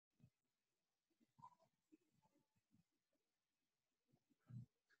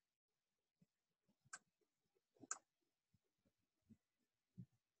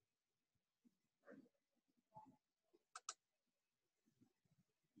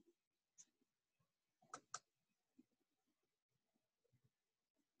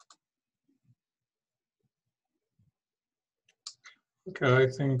Okay, I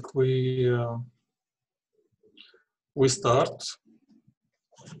think we start.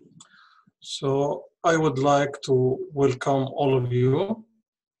 So I would like to welcome all of you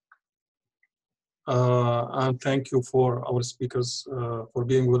and thank you for our speakers for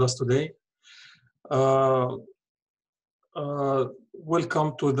being with us today. Welcome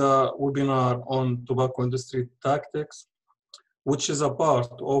to the webinar on tobacco industry tactics, which is a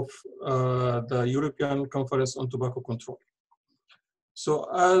part of the European Conference on Tobacco Control. So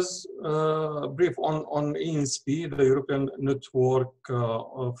as brief on ENSP, the European Network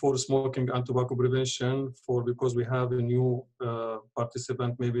for Smoking and Tobacco Prevention, because we have a new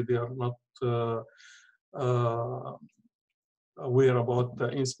participant, maybe they are not aware about the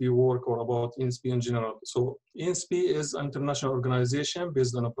ENSP work or about ENSP in general. So ENSP is an international organization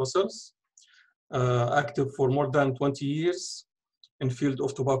based on Brussels, active for more than 20 years in field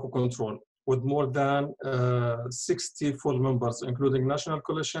of tobacco control, with more than 60 full members, including national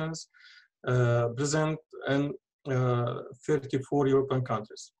coalitions, present in 34 European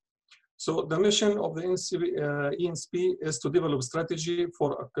countries. So the mission of the ENSP is to develop strategy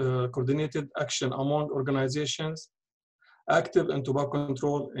for coordinated action among organizations active in tobacco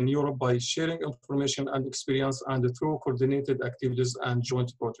control in Europe by sharing information and experience and through coordinated activities and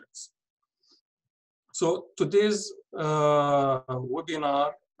joint projects. So today's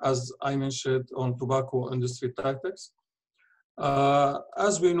webinar, as I mentioned, on tobacco industry tactics.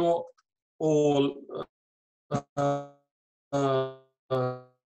 As we know, all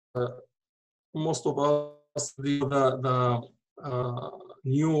most of us the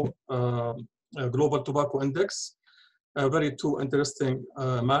new global tobacco index, very two interesting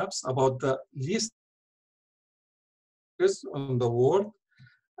maps about the least in the world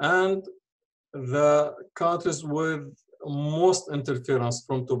and the countries with most interference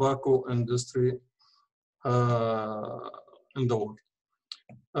from tobacco industry in the world.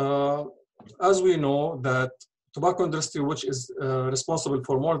 As we know that tobacco industry, which is responsible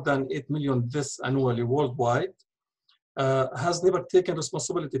for more than 8 million deaths annually worldwide, has never taken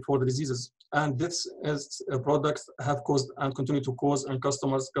responsibility for the diseases, and deaths as products have caused and continue to cause in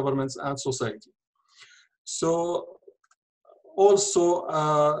customers, governments, and society. So also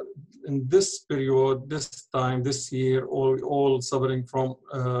in this period, this year, all suffering from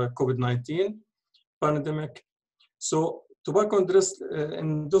COVID-19 pandemic. So tobacco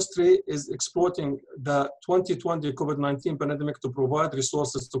industry is exploiting the 2020 COVID-19 pandemic to provide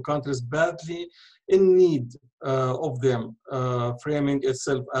resources to countries badly in need of them, framing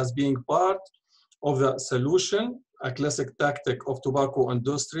itself as being part of the solution, a classic tactic of tobacco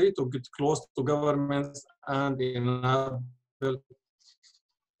industry to get close to governments and enable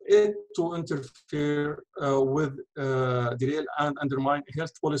it to interfere with derail and undermine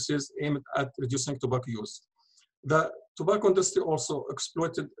health policies aimed at reducing tobacco use. The tobacco industry also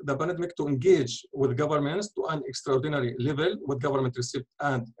exploited the pandemic to engage with governments to an extraordinary level with government receipt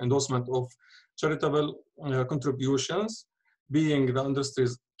and endorsement of charitable contributions, being the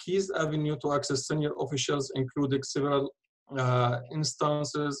industry's key avenue to access senior officials, including several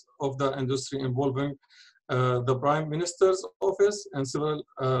instances of the industry involving the Prime Minister's office and several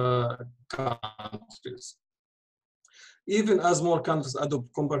countries. Even as more countries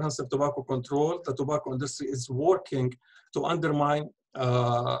adopt comprehensive tobacco control, the tobacco industry is working to undermine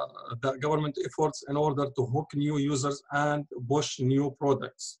the government efforts in order to hook new users and push new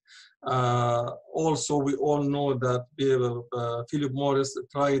products. Also, we all know that Philip Morris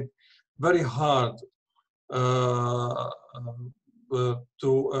tried very hard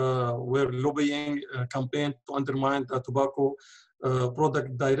we're lobbying campaign to undermine the tobacco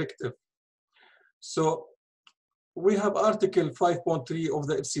product directive. So we have Article 5.3 of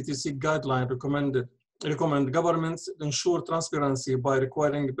the ECTC guideline recommend governments ensure transparency by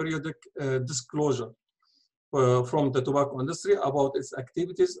requiring periodic disclosure from the tobacco industry about its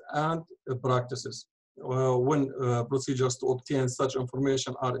activities and practices when procedures to obtain such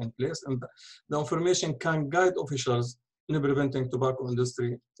information are in place, and the information can guide officials in preventing tobacco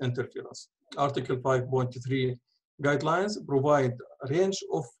industry interference. Article 5.3 guidelines provide a range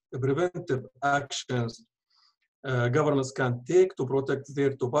of preventive actions governments can take to protect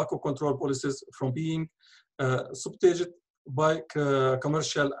their tobacco control policies from being subjected by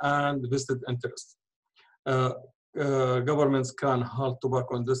commercial and vested interests. Governments can halt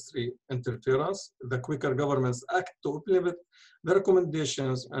tobacco industry interference. The quicker governments act to implement the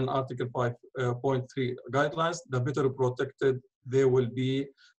recommendations in Article 5.3 guidelines, the better protected they will be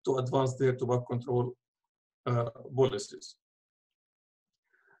to advance their tobacco control policies.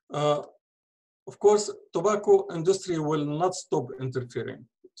 Of course, tobacco industry will not stop interfering.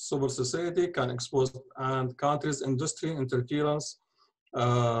 Civil society can expose and countries' industry interference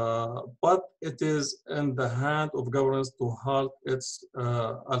but it is in the hand of governments to halt it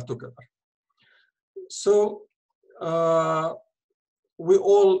altogether. So we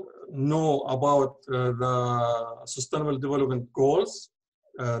all know about the Sustainable Development Goals.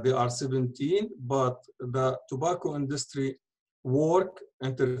 They are 17, but the tobacco industry work,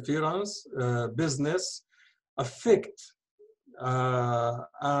 interference, business affect,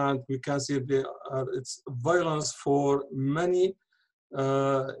 and we can see it's violence for many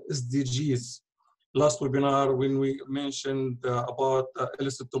SDGs. Last webinar, when we mentioned about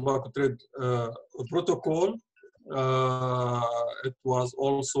illicit tobacco trade protocol, it was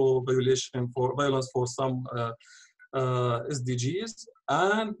also violence for some SDGs,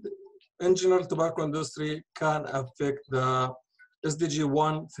 and in general, tobacco industry can affect the SDG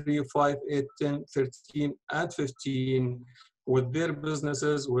 1, 3, 5, 8, 10, 13, and 15 with their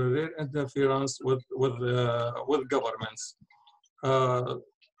businesses, with their interference with governments.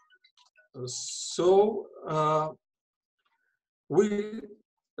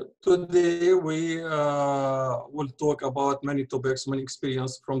 Today we will talk about many topics, many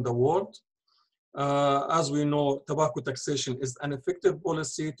experience from the world. As we know, tobacco taxation is an effective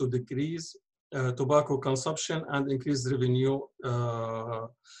policy to decrease tobacco consumption and increase revenue.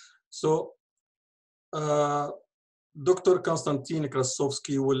 Dr. Konstantin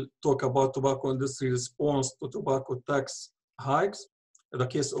Krasovsky will talk about tobacco industry response to tobacco tax hikes, the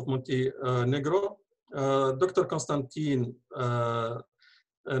case of Montenegro. Dr. Konstantin,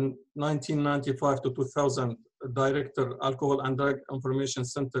 in 1995 to 2000, Director, Alcohol and Drug Information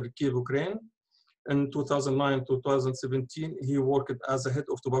Center, Kiev, Ukraine. In 2009 to 2017, he worked as a head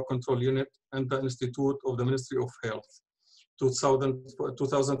of tobacco control unit in the Institute of the Ministry of Health.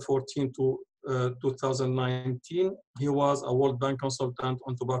 2014 to 2019, he was a World Bank consultant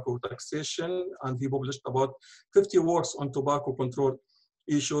on tobacco taxation, and he published about 50 works on tobacco control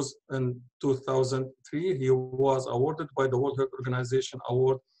issues. In 2003, he was awarded by the World Health Organization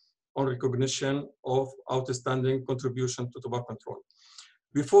Award on recognition of outstanding contribution to tobacco control.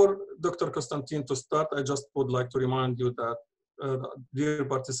 Before Dr. Konstantin to start, I just would like to remind you that, dear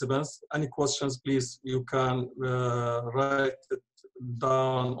participants, any questions, please, you can write it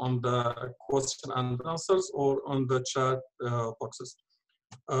down on the question and answers or on the chat boxes.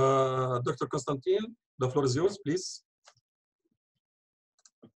 Dr. Konstantin, the floor is yours, please.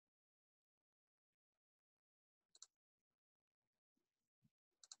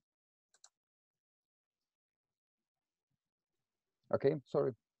 Okay,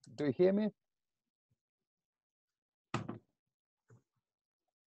 sorry. Do you hear me?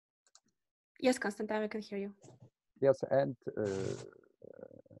 Yes, Konstantin, we can hear you. Yes, and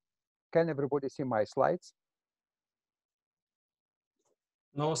can everybody see my slides?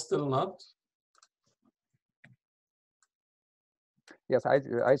 No, still not. Yes,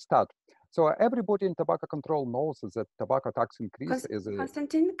 I start. So everybody in tobacco control knows that tobacco tax increase is a...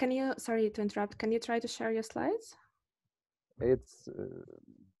 Konstantin, can you, sorry to interrupt, can you try to share your slides? It's...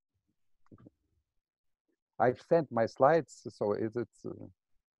 I've sent my slides, so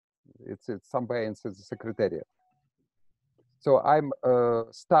it's somewhere in the secretariat. So I'm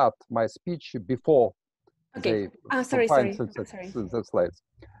start my speech before okay. they Sorry. the slides.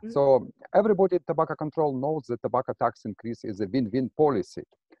 Mm-hmm. So everybody in tobacco control knows that tobacco tax increase is a win-win policy.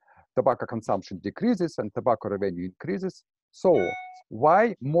 Tobacco consumption decreases and tobacco revenue increases. So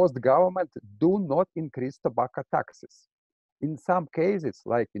why most governments do not increase tobacco taxes? In some cases,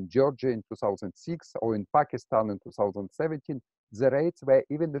 like in Georgia in 2006 or in Pakistan in 2017, the rates were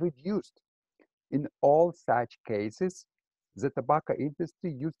even reduced. In all such cases, the tobacco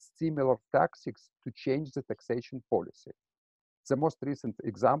industry used similar tactics to change the taxation policy. The most recent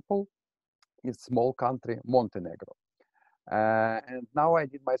example is small country Montenegro. And now I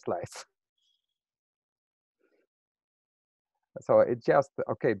need my slides. So it just,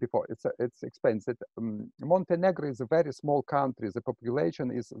 okay, before it's explains that Montenegro is a very small country. The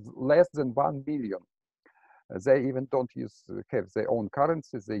population is less than 1 million. They even don't have their own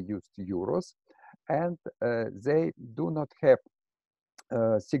currencies. They use euros, and they do not have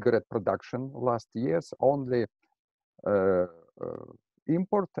cigarette production last years, only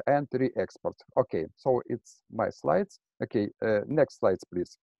import and re-export. Okay, so it's my slides. Okay, next slides,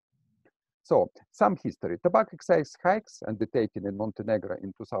 please. So some history. Tobacco excise hikes undertaken in Montenegro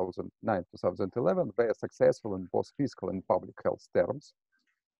in 2009-2011 were successful in both fiscal and public health terms.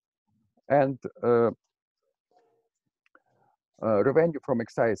 And revenue from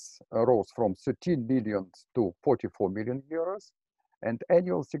excise rose from 13 million to 44 million euros, and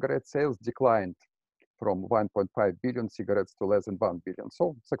annual cigarette sales declined from 1.5 billion cigarettes to less than 1 billion.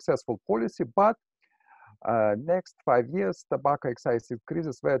 So successful policy, but Next 5 years, tobacco excise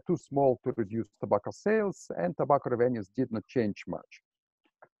increases were too small to reduce tobacco sales, and tobacco revenues did not change much.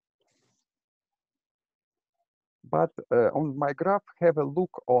 But on my graph, have a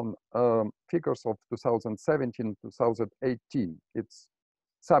look on figures of 2017, 2018. It's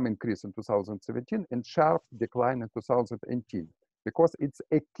some increase in 2017 and sharp decline in 2018, because it's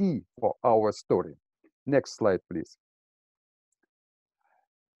a key for our story. Next slide, please.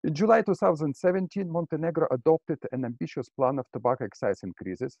 In July 2017, Montenegro adopted an ambitious plan of tobacco excise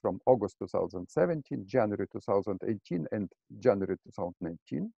increases from August 2017, January 2018, and January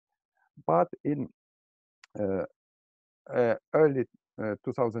 2019. But in early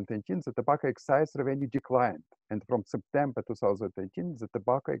 2018, the tobacco excise revenue declined. And from September 2018, the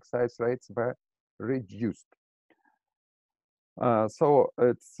tobacco excise rates were reduced. So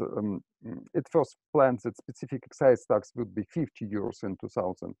it first planned that specific excise tax would be 50 euros in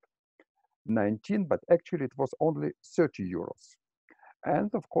 2019, but actually it was only 30 euros.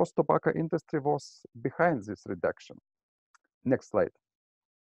 And of course, tobacco industry was behind this reduction. Next slide.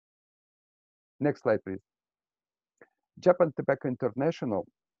 Next slide, please. Japan Tobacco International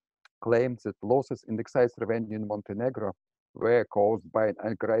claims that losses in excise revenue in Montenegro were caused by an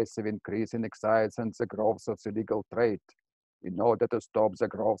aggressive increase in excise and the growth of the legal trade. In order to stop the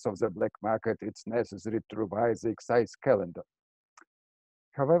growth of the black market, it's necessary to revise the excise calendar.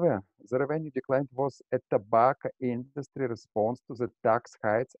 However, the revenue decline was a tobacco industry response to the tax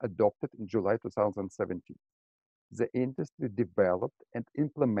hikes adopted in July 2017. The industry developed and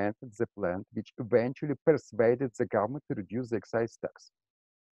implemented the plan, which eventually persuaded the government to reduce the excise tax.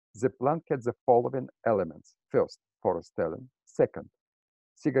 The plan had the following elements. First, forest selling. Second,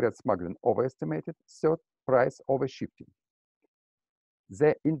 cigarette smuggling overestimated. Third, price overshifting.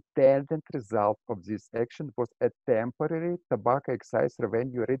 The intended result of this action was a temporary tobacco excise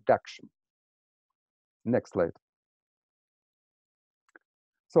revenue reduction. Next slide.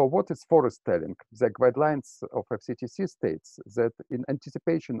 So what is forest selling? The guidelines of FCTC states that in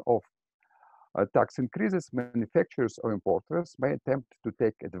anticipation of tax increases, manufacturers or importers may attempt to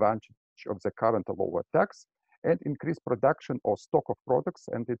take advantage of the current lower tax and increase production or stock of products,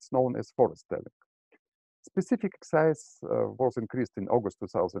 and it's known as forest selling. Specific excise was increased in August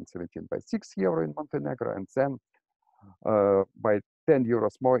 2017 by 6 euros in Montenegro, and then by 10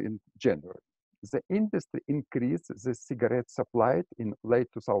 euros more in January. The industry increased the cigarette supplied in late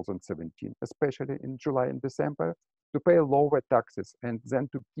 2017, especially in July and December, to pay lower taxes and then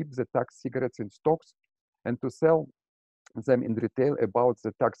to keep the tax cigarettes in stocks and to sell them in retail about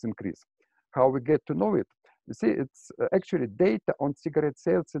the tax increase. How we get to know it? You see, it's actually data on cigarette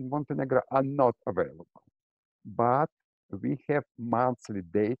sales in Montenegro are not available, but we have monthly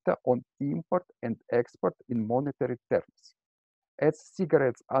data on import and export in monetary terms. As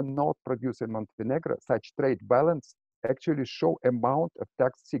cigarettes are not produced in Montenegro, such trade balance actually show amount of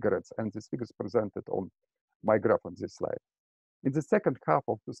tax cigarettes, and this figure is presented on my graph on this slide. In the second half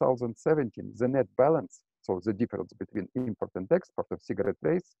of 2017, the net balance, so the difference between import and export of cigarette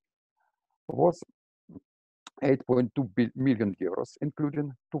trays, was 8.2 million euros,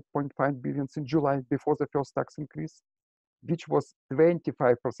 including 2.5 billion in July before the first tax increase, which was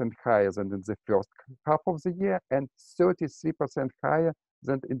 25% higher than in the first half of the year and 33% higher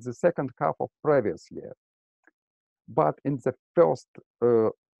than in the second half of previous year. But in the first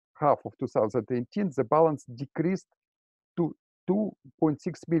half of 2018, the balance decreased to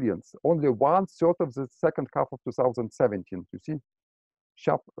 2.6 billion, only 1/3 of the second half of 2017. You see,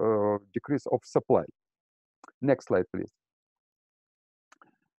 sharp decrease of supply. Next slide, please.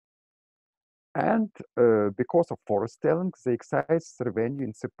 And because of forest selling, the excise revenue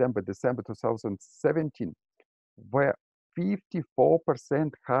in September-December 2017 were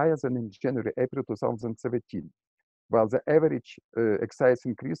 54% higher than in January-April 2017, while the average excise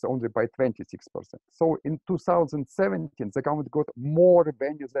increased only by 26%. So in 2017, the government got more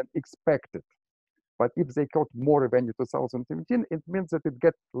revenue than expected. But if they got more revenue in 2017, it means that it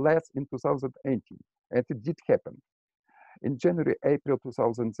gets less in 2018, and it did happen. In January-April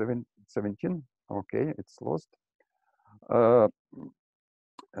 2017, okay, it's lost.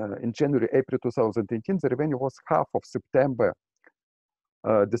 In January-April 2018, the revenue was half of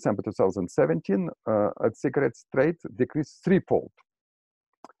September-December 2017. Cigarettes trade decreased threefold.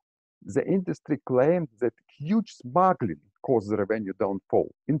 The industry claimed that huge smuggling caused the revenue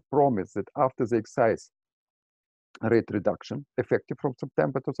downfall, in promise that after the excise rate reduction, effective from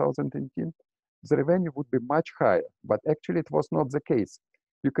September 2018, the revenue would be much higher, but actually it was not the case.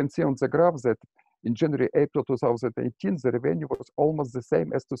 You can see on the graph that in January-April 2018, the revenue was almost the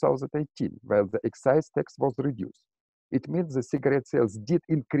same as 2018, while the excise tax was reduced. It means the cigarette sales did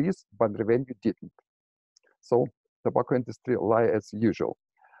increase, but revenue didn't. So tobacco industry lie as usual.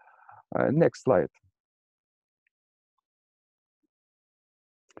 Next slide.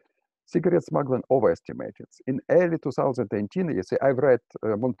 Cigarette smuggling overestimated. In early 2018, you see, I've read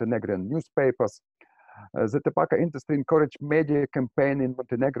Montenegrin newspapers. The tobacco industry encouraged media campaign in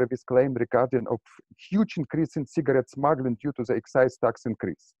Montenegro with claim regarding of huge increase in cigarette smuggling due to the excise tax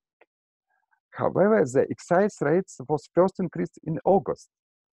increase. However, the excise rates was first increased in August,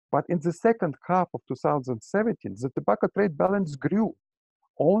 but in the second half of 2017, the tobacco trade balance grew.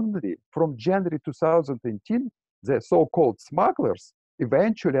 Only from January 2018, the so-called smugglers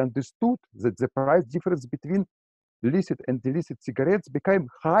eventually understood that the price difference between licit and illicit cigarettes became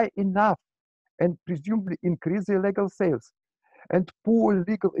high enough and presumably increased the illegal sales. And poor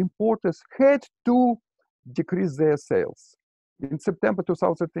legal importers had to decrease their sales. In September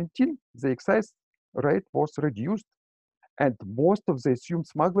 2018, the excise rate was reduced, and most of the assumed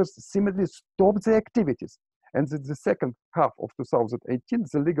smugglers similarly stopped their activities. And in the second half of 2018,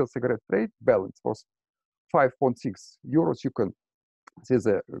 the legal cigarette trade balance was 5.6 euros. You can see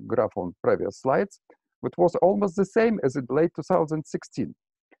the graph on previous slides, which was almost the same as in late 2016.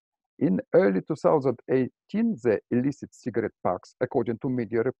 In early 2018, the illicit cigarette packs, according to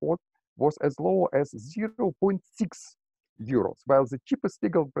media report, was as low as 0.6 euros, while the cheapest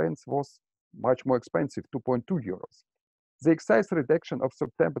legal brands was much more expensive, 2.2 euros. The excise reduction of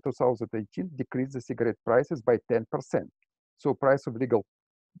September 2018 decreased the cigarette prices by 10%. So price of legal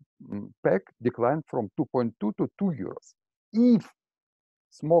pack declined from 2.2 to 2 euros. If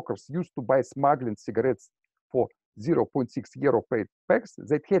smokers used to buy smuggling cigarettes for 0.6 euro per packs,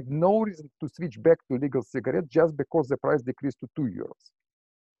 they had no reason to switch back to legal cigarettes just because the price decreased to 2 euros.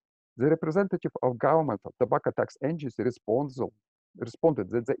 The representative of government of tobacco tax agency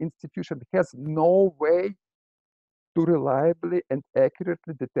responded that the institution has no way to reliably and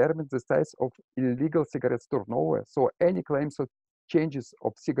accurately determine the size of illegal cigarettes turnover. So any claims of changes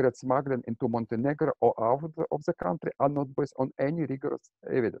of cigarette smuggling into Montenegro or out of the country are not based on any rigorous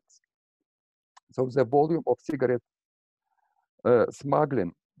evidence. So the volume of cigarette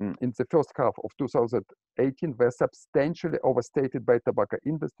smuggling in the first half of 2018 were substantially overstated by tobacco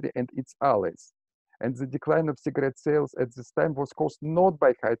industry and its allies. And the decline of cigarette sales at this time was caused not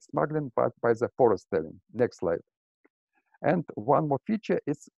by high smuggling, but by the forest selling. Next slide. And one more feature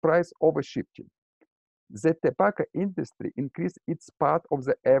is price overshifting. The tobacco industry increased its part of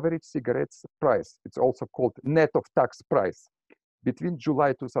the average cigarettes price. It's also called net of tax price between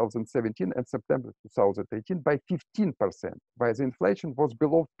July 2017 and September 2018 by 15%, while the inflation was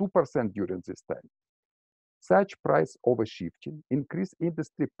below 2% during this time. Such price overshifting increased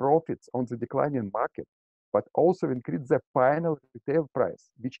industry profits on the declining market, but also increased the final retail price,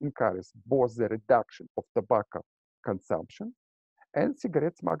 which encouraged both the reduction of tobacco consumption and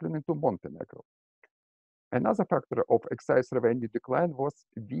cigarette smuggling into Montenegro. Another factor of excise revenue decline was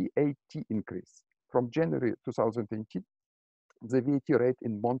VAT increase. From January 2018, the VAT rate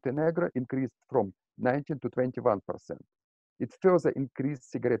in Montenegro increased from 19 to 21%. It further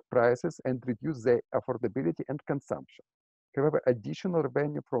increased cigarette prices and reduced their affordability and consumption. However, additional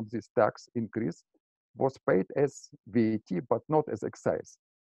revenue from this tax increase was paid as VAT, but not as excise.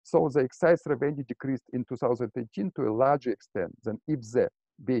 So the excise revenue decreased in 2018 to a larger extent than if the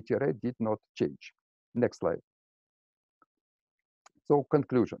VAT rate did not change. Next slide. So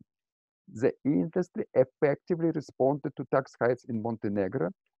conclusion. The industry effectively responded to tax hikes in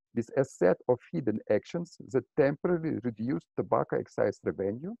Montenegro with a set of hidden actions that temporarily reduced tobacco excise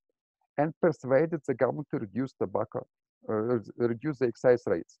revenue and persuaded the government to reduce the excise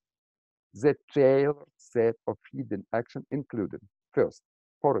rates. The tailored set of hidden action included: first,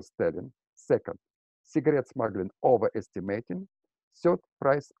 forest selling; second, cigarette smuggling overestimating; third,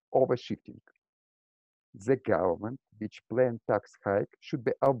 price overshifting. The government, which planned tax hike, should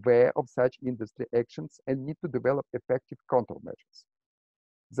be aware of such industry actions and need to develop effective countermeasures.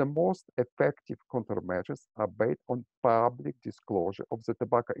 The most effective countermeasures are based on public disclosure of the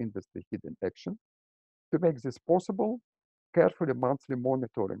tobacco industry hidden action. To make this possible, carefully monthly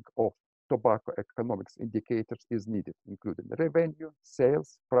monitoring of tobacco economics indicators is needed, including revenue,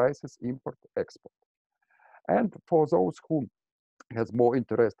 sales, prices, import, export. And for those who has more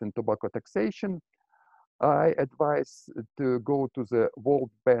interest in tobacco taxation, I advise to go to the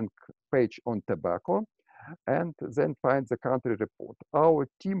World Bank page on tobacco and then find the country report. Our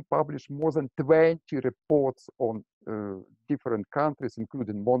team published more than 20 reports on different countries,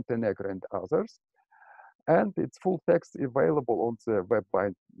 including Montenegro and others. And it's full text available on the web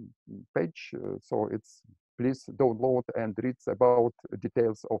page. So it's please download and read about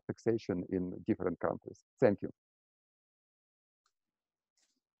details of taxation in different countries. Thank you.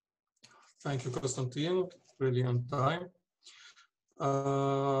 Thank you, Constantine. Really on time.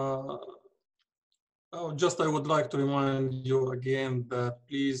 I would like to remind you again that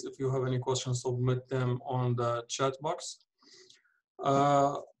please, if you have any questions, submit them on the chat box.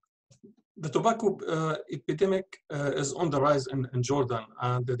 The tobacco epidemic is on the rise in Jordan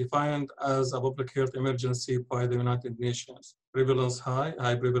and defined as a public health emergency by the United Nations. Prevalence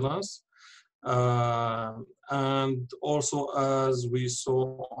high prevalence. And also, as we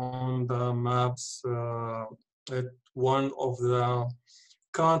saw on the maps, one of the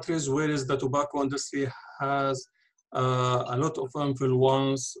countries where is the tobacco industry has a lot of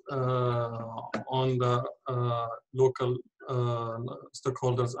influence on the local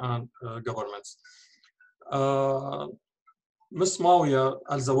stakeholders and governments. Ms. Mawia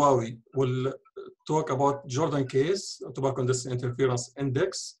Al-Zawawi will talk about Jordan case, Tobacco Industry Interference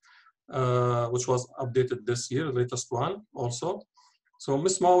Index, which was updated this year, latest one also. So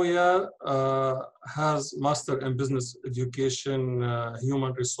Ms. Mawia has Master in Business Education,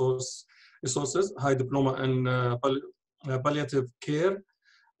 Human Resources, high diploma in palliative care.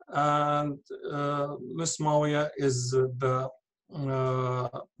 And Ms. Mawia is the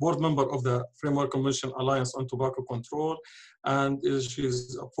board member of the Framework Convention Alliance on Tobacco Control, and she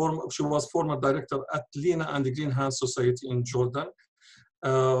was former director at Lina and the Green Hands Society in Jordan.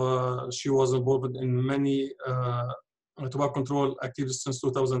 She was involved in many tobacco control activities since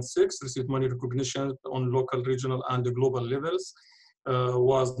 2006, received many recognition on local, regional, and global levels,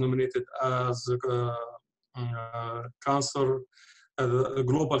 was nominated as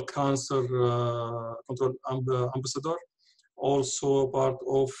global cancer control ambassador, also part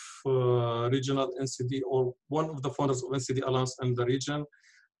of regional NCD, or one of the founders of NCD Alliance in the region.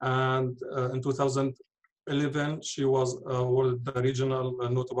 And in 2011, she was awarded the Regional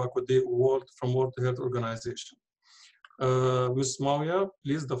No Tobacco Day Award from World Health Organization. Ms. Mawia,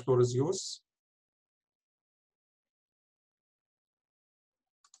 please, the floor is yours.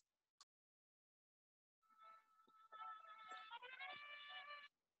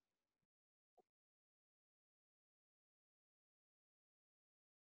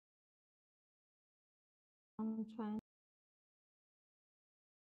 I'm trying.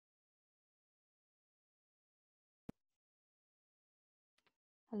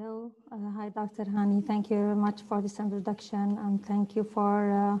 Hello, hi, Dr. Hani. Thank you very much for this introduction, and thank you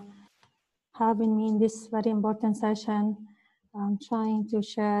for having me in this very important session. I'm trying to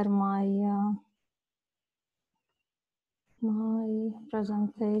share my my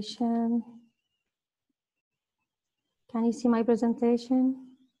presentation. Can you see my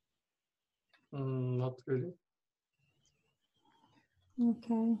presentation? Not really.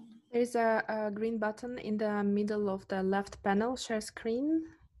 Okay. There is a green button in the middle of the left panel, share screen.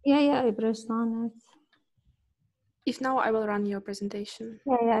 Yeah, I pressed on it. If now, I will run your presentation.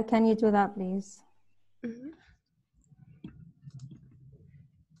 Yeah, can you do that, please? Mm-hmm.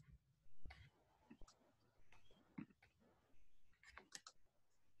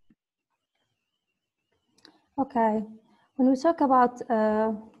 Okay, when we talk about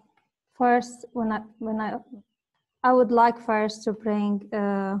first, I would like first to bring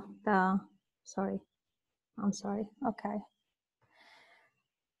okay.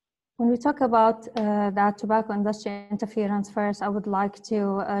 When we talk about the tobacco industry interference, first, I would like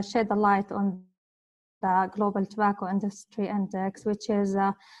to shed the light on the Global Tobacco Industry Index, which is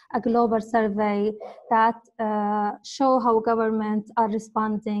a global survey that show how governments are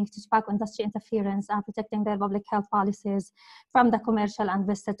responding to tobacco industry interference and protecting their public health policies from the commercial and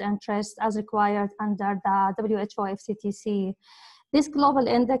vested interests as required under the WHO ECTC. This global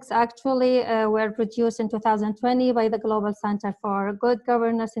index actually were produced in 2020 by the Global Center for Good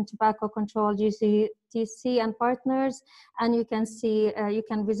Governance in Tobacco Control, GCTC, and partners. And you can see, you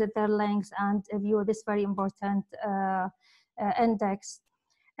can visit their links and view this very important index.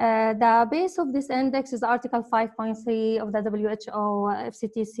 The base of this index is Article 5.3 of the WHO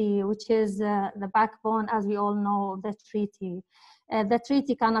FCTC, which is the backbone, as we all know, of the treaty. The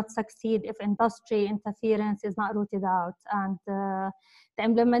treaty cannot succeed if industry interference is not rooted out. And the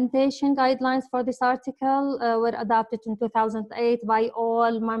implementation guidelines for this article were adopted in 2008 by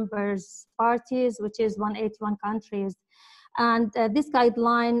all members parties, which is 181 countries. And this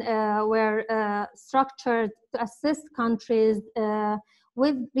guideline were structured to assist countries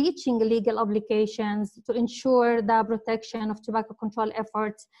with reaching legal obligations to ensure the protection of tobacco control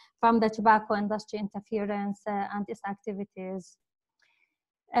efforts from the tobacco industry interference and its activities.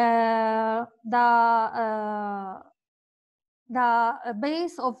 The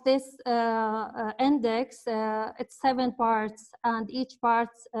base of this index, it's 7 parts, and each part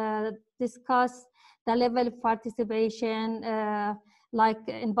discuss the level of participation, like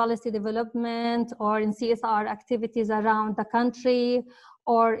in policy development or in CSR activities around the country,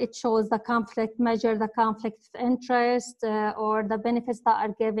 or it shows the conflict, measure the conflict of interest, or the benefits that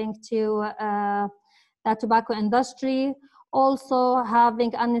are giving to the tobacco industry. Also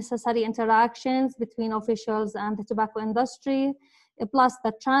having unnecessary interactions between officials and the tobacco industry, plus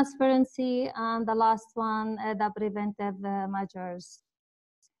the transparency, and the last one, the preventive measures.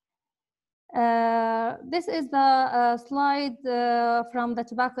 This is the slide from the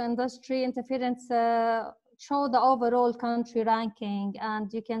tobacco industry interference, show the overall country ranking,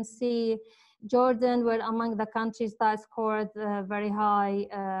 and you can see Jordan were among the countries that scored very high.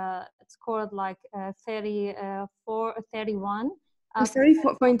 It scored like 34, 31. I'm sorry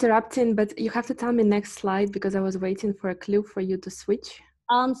for interrupting, but you have to tell me next slide because I was waiting for a clue for you to switch.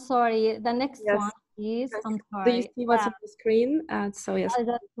 I'm sorry, the next one, please. Yes. I'm sorry. Do you see what's on the screen? So yes.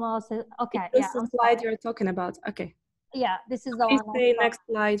 Okay, this is the slide you're talking about. Okay. Yeah, this is the Please one. say next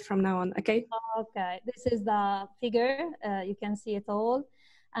slide from now on, okay? Okay, this is the figure. You can see it all.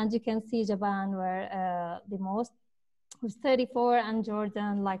 And you can see Japan were the most, with 34, and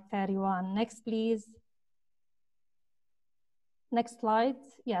Jordan like 31. Next, please. Next slide.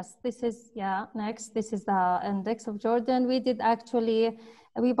 Yes, this is, next. This is the index of Jordan. We did actually,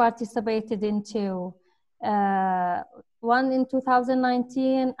 we participated in two. One in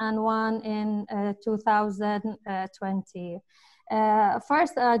 2019 and one in 2020.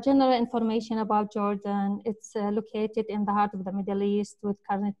 First, general information about Jordan. It's located in the heart of the Middle East with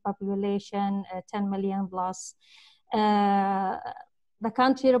current population 10 million plus. The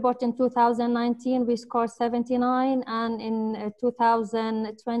country report in 2019, we scored 79, and in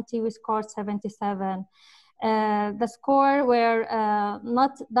 2020, we scored 77. The score were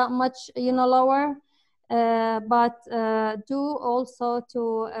not that much, lower, but due also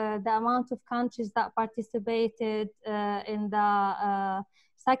to the amount of countries that participated in the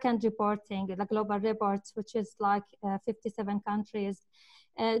second reporting, the global reports, which is like 57 countries.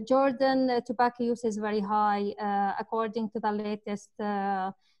 Jordan tobacco use is very high. According to the latest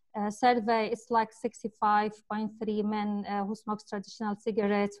survey, it's like 65.3 men who smokes traditional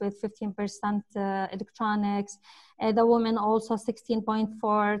cigarettes with 15% electronics. The women also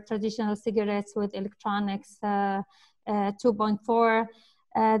 16.4 traditional cigarettes with electronics 2.4.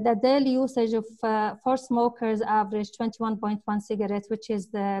 The daily usage of for smokers average 21.1 cigarettes, which is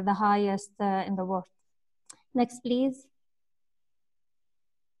the highest in the world. Next, please.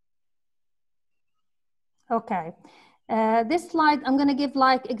 Okay. This slide, I'm going to give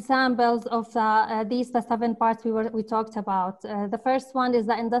like examples of the 7 parts we talked about. The first one is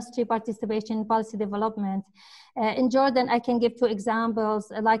the industry participation in policy development. In Jordan, I can give 2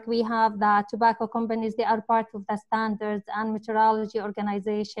 examples. Like we have the tobacco companies, they are part of the standards and meteorology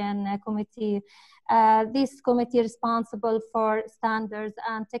organization committee. This committee is responsible for standards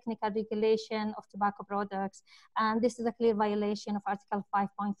and technical regulation of tobacco products. And this is a clear violation of Article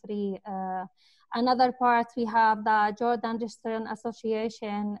 5.3. Another part, we have the Jordan Restaurant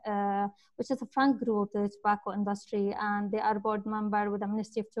Association, which is a front group to the tobacco industry, and they are board member with the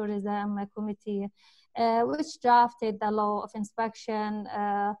Ministry of Tourism committee, which drafted the law of inspection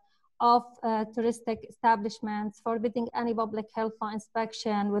of touristic establishments, forbidding any public health law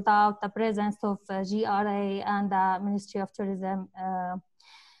inspection without the presence of GRA and the Ministry of Tourism.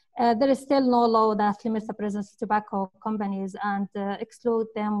 There is still no law that limits the presence of tobacco companies and exclude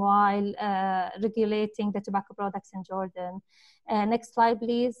them while regulating the tobacco products in Jordan. Next slide,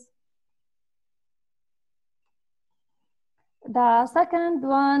 please. The second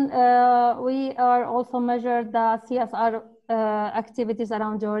one, we are also measured the CSR activities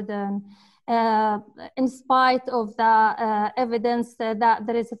around Jordan. In spite of the evidence that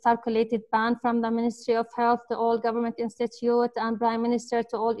there is a circulated ban from the Ministry of Health to all government institutes and Prime Minister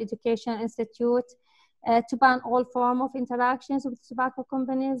to all education institutes to ban all forms of interactions with tobacco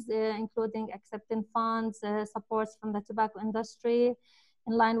companies, including accepting funds, supports from the tobacco industry,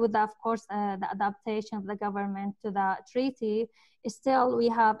 in line with, of course, the adaptation of the government to the treaty. Still, we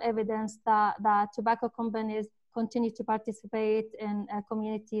have evidence that the tobacco companies continue to participate in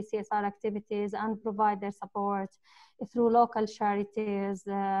community CSR activities and provide their support through local charities,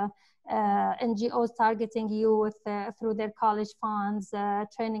 NGOs targeting youth through their college funds,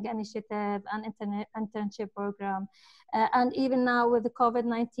 training initiative, and internship program. And even now with the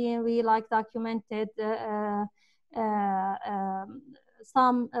COVID-19, we documented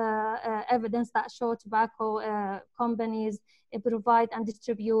some evidence that show tobacco companies provide and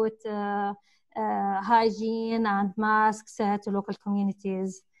distribute hygiene and masks to local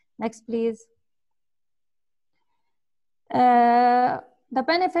communities. Next, please. The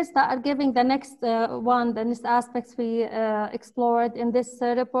benefits that are giving the next the next aspects we explored in this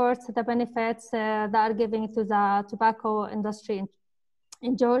report, the benefits that are giving to the tobacco industry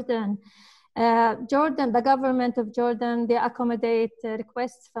in Jordan. The government of Jordan, they accommodate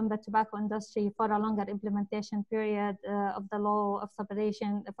requests from the tobacco industry for a longer implementation period of the law of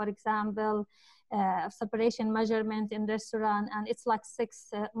separation, for example, separation measurement in restaurant, and it's like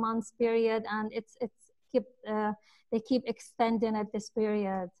 6 months period, and they keep extending at this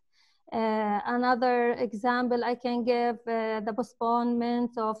period. Another example I can give, the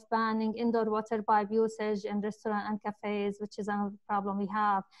postponement of banning indoor water pipe usage in restaurants and cafes, which is another problem we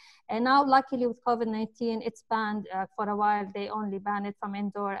have. And now, luckily, with COVID-19, it's banned for a while. They only ban it from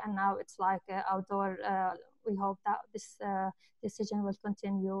indoor, and now it's like outdoor. We hope that this decision will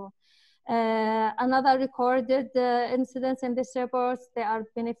continue. Another recorded incidents in this report, there are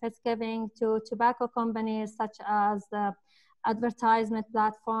benefits given to tobacco companies such as the advertisement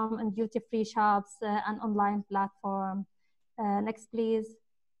platform and duty-free shops and online platform. Next, please.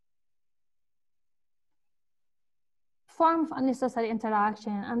 Form of unnecessary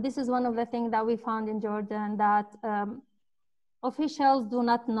interaction. And this is one of the things that we found in Jordan, that officials do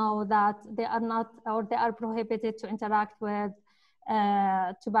not know that they are not, or they are prohibited to interact with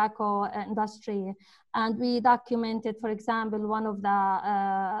tobacco industry. And we documented, for example, one of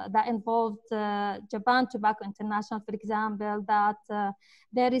that involved Japan Tobacco International, for example, that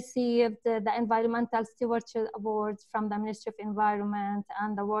they received the Environmental Stewardship Awards from the Ministry of Environment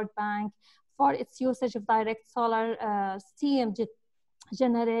and the World Bank for its usage of direct solar steam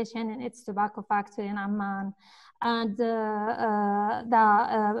generation in its tobacco factory in Amman. And the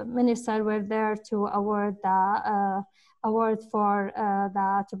minister were there to award the award for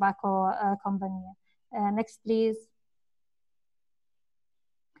the tobacco company. Next, please.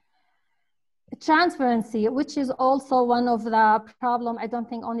 Transparency, which is also one of the problem. I don't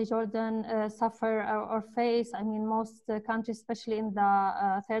think only Jordan suffer or face. I mean, most countries, especially in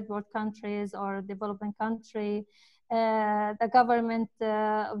the third world countries or developing country, the government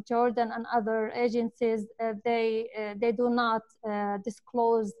of Jordan and other agencies, they do not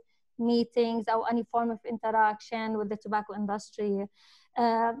disclose meetings or any form of interaction with the tobacco industry.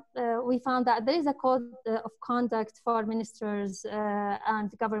 We found that there is a code of conduct for ministers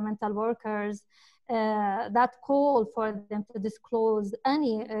and governmental workers that call for them to disclose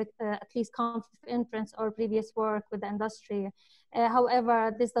any at least conflict of interest or previous work with the industry.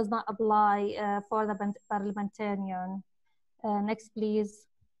 However, this does not apply for the parliamentarian. Next, please.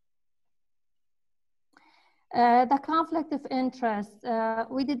 The conflict of interest,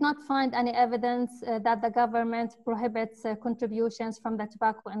 we did not find any evidence that the government prohibits contributions from the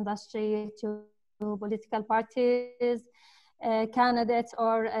tobacco industry to political parties, candidates,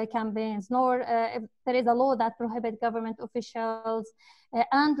 or campaigns, nor if there is a law that prohibits government officials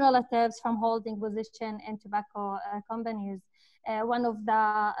and relatives from holding position in tobacco companies. One of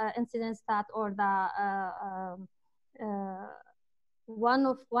the incidents that, or the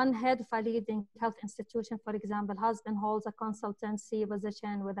one head of a leading health institution, for example, husband holds a consultancy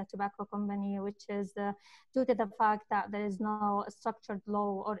position with a tobacco company, which is due to the fact that there is no structured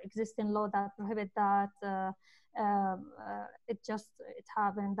law or existing law that prohibit that. It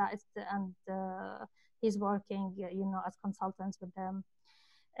happened that and he's working, as consultants with them.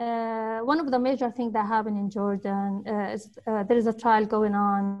 One of the major things that happened in Jordan is there is a trial going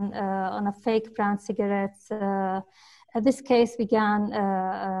on a fake brand cigarettes. This case began,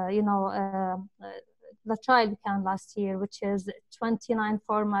 the trial began last year, which is 29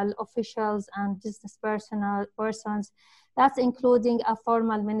 formal officials and business persons, that's including a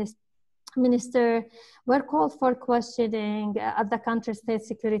formal minister, were called for questioning at the country state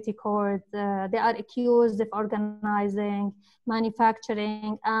security court. They are accused of organizing,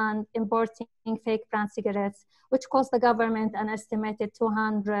 manufacturing, and importing fake brand cigarettes, which cost the government an estimated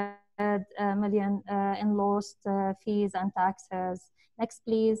 200 million in lost fees and taxes. Next,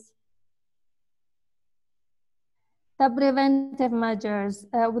 please. The preventive measures.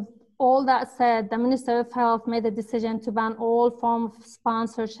 With all that said, the Minister of Health made a decision to ban all forms of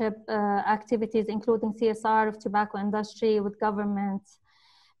sponsorship activities, including CSR of tobacco industry with governments.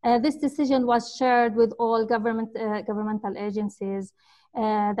 This decision was shared with all governmental agencies.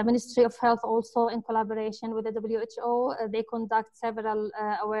 The Ministry of Health also, in collaboration with the WHO, they conduct several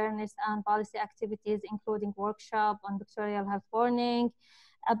awareness and policy activities, including workshop on bacterial health warning,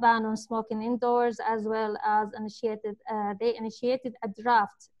 a ban on smoking indoors, as well as they initiated a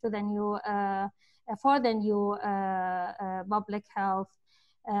draft to the new for the new public health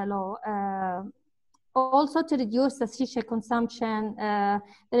law. Also, to reduce the shisha consumption, there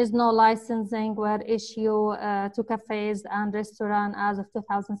is no licensing were issued to cafes and restaurants as of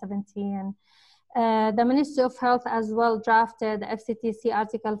 2017. The Ministry of Health as well drafted the FCTC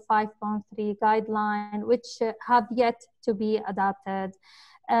Article 5.3 guideline, which have yet to be adopted.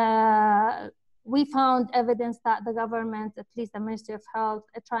 We found evidence that the government, at least the Ministry of Health,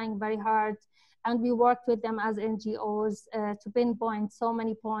 are trying very hard, and we worked with them as NGOs to pinpoint so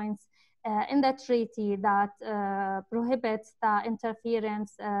many points in the treaty that prohibits the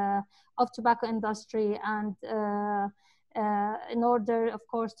interference of tobacco industry, and in order, of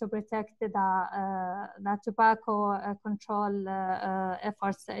course, to protect the tobacco control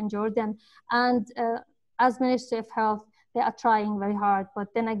efforts in Jordan. And as Ministry of Health, they are trying very hard.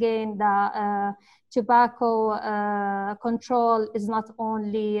 But then again, the tobacco control is not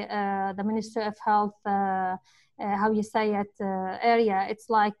only the Ministry of Health, how you say it, area. It's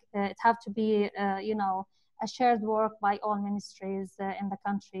like it have to be, you know, a shared work by all ministries in the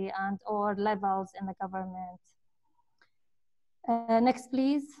country and all levels in the government. Next,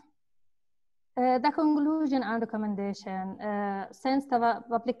 please. The conclusion and recommendation. Since the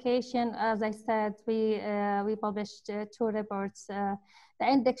publication, as I said, we published 2 reports. The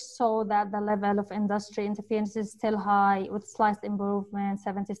index showed that the level of industry interference is still high, with slight improvement,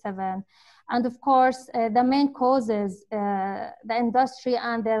 77. And of course, the main causes, the industry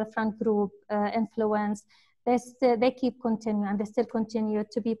and their front group influence, they keep continuing, and they still continue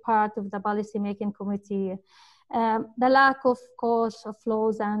to be part of the policy-making committee. The lack of course of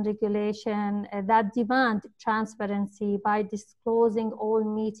laws and regulation that demand transparency by disclosing all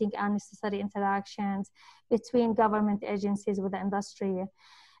meeting and necessary interactions between government agencies with the industry.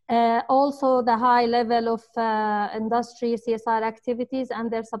 Also, the high level of industry CSR activities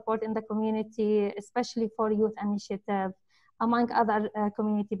and their support in the community, especially for youth initiative, among other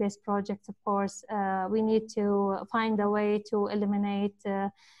community-based projects, of course. We need to find a way to eliminate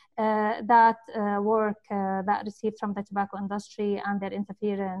that work that received from the tobacco industry and their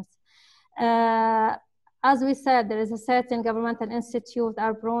interference. As we said, there is a certain governmental institute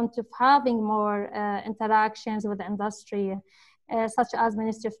are prone to having more interactions with the industry, such as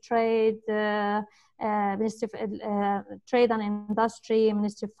Ministry of Trade, Ministry of Trade and Industry,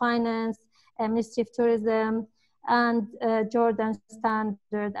 Ministry of Finance, Ministry of Tourism, and Jordan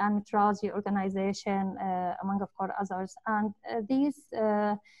Standard and Metrology Organization, among, of course, others. And these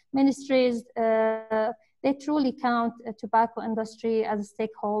ministries, they truly count tobacco industry as a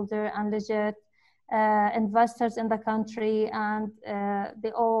stakeholder and legit investors in the country, and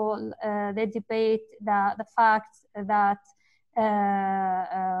they debate the fact that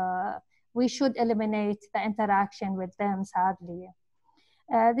we should eliminate the interaction with them, sadly.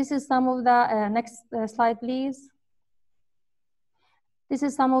 This is some of the, next slide, please. This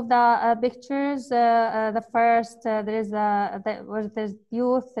is some of the pictures. The first, there is where there's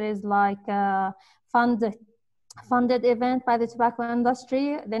youth, there is like a funded event by the tobacco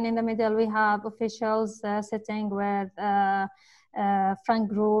industry. Then in the middle, we have officials sitting with front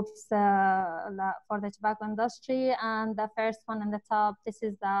groups for the tobacco industry. And the first one on the top, this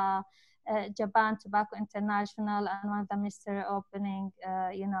is the Japan Tobacco International, and one of the minister opening,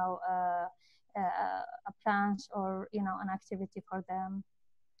 you know, a branch or, you know, an activity for them.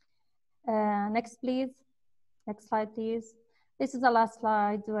 Next, please. Next slide, please. This is the last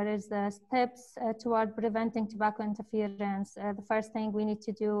slide, where is the steps toward preventing tobacco interference. The first thing we need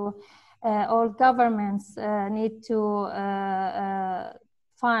to do, all governments need to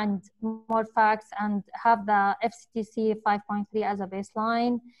find more facts and have the FCTC 5.3 as a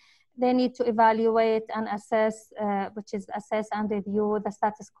baseline. They need to evaluate and assess, which is assess and review the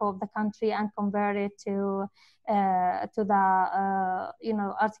status quo of the country and compare it to the you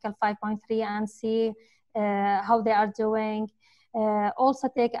know, Article 5.3 and see how they are doing. Also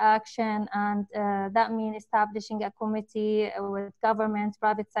take action, and that means establishing a committee with government,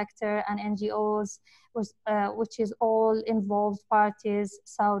 private sector, and NGOs, which is all involved parties,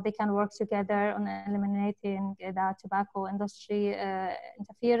 so they can work together on eliminating the tobacco industry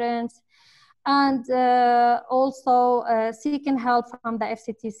interference. And also seeking help from the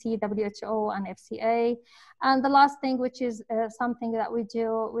FCTC, WHO, and FCA. And the last thing, which is something that we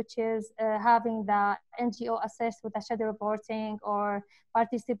do, which is having the NGO assist with the shadow reporting or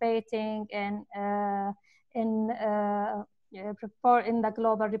participating in the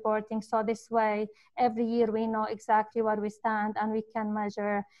global reporting. So this way, every year we know exactly where we stand, and we can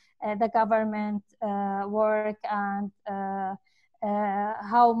measure the government work and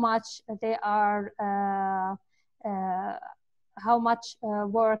how much they are how much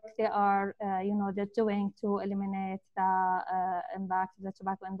work they are, they're doing to eliminate the impact of the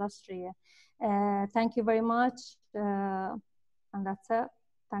tobacco industry. Thank you very much, and that's it.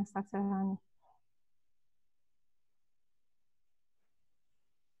 Thanks, Dr. Hani.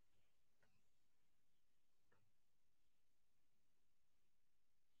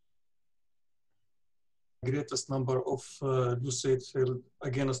 Greatest number of lawsuits filed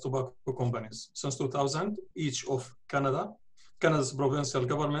against tobacco companies. Since 2000, each of Canada's provincial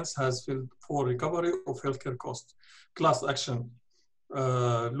governments has filed for recovery of healthcare costs. Class action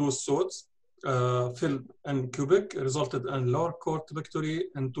lawsuits filed in Quebec resulted in lower court victory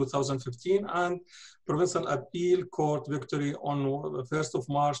in 2015 and provincial appeal court victory on the 1st of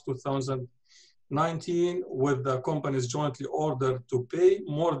March 2019, with the companies jointly ordered to pay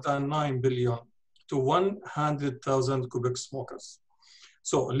more than $9 billion to 100,000 Quebec smokers.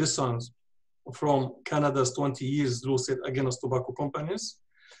 So lessons from Canada's 20 years lawsuit against tobacco companies.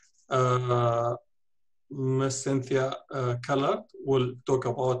 Ms. Cynthia Callard will talk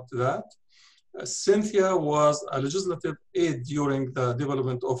about that. Cynthia was a legislative aide during the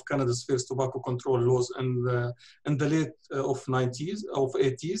development of Canada's first tobacco control laws in the late of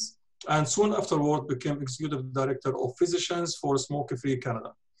 80s, and soon afterward became executive director of Physicians for Smoke-Free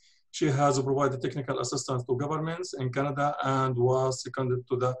Canada. She has provided technical assistance to governments in Canada and was seconded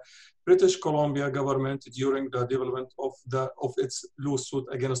to the British Columbia government during the development of its lawsuit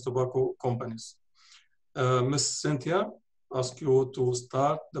against tobacco companies. Ms. Cynthia, ask you to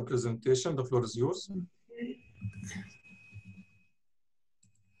start the presentation. The floor is yours.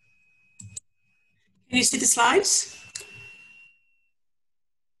 Can you see the slides?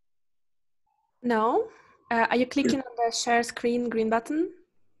 No. Are you clicking on the share screen green button?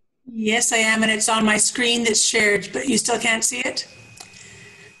 Yes, I am, and it's on my screen that's shared, but you still can't see it?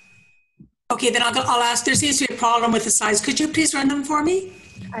 Okay, then I'll ask, there seems to be a problem with the slides. Could you please run them for me?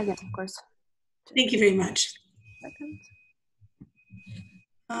 Yes, of course. Thank you very much. Second.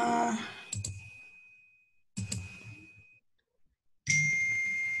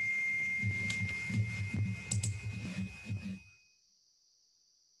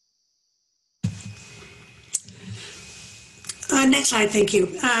 Next slide, thank you.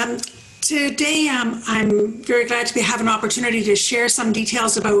 Today, I'm very glad to have an opportunity to share some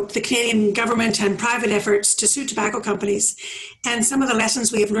details about the Canadian government and private efforts to sue tobacco companies and some of the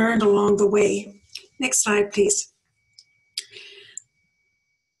lessons we have learned along the way. Next slide, please.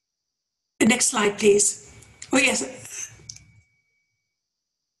 Next slide, please. Oh, yes.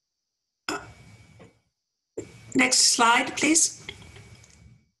 Next slide, please.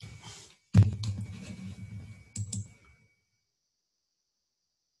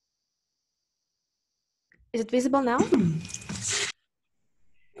 Is it visible now?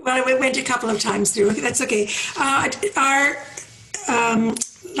 Well, we went a couple of times through. That's okay.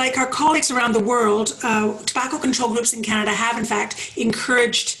 Like our colleagues around the world, tobacco control groups in Canada have, in fact,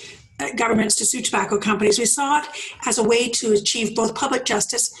 encouraged governments to sue tobacco companies. We saw it as a way to achieve both public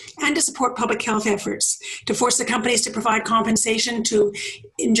justice and to support public health efforts, to force the companies to provide compensation to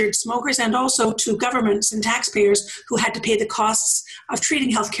injured smokers and also to governments and taxpayers who had to pay the costs of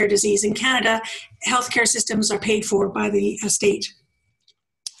treating healthcare disease. In Canada, healthcare systems are paid for by the state.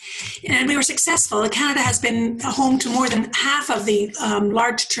 And we were successful. Canada has been home to more than half of the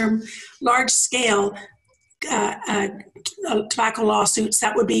large-scale tobacco lawsuits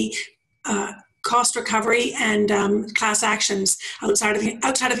that would be cost recovery and class actions outside of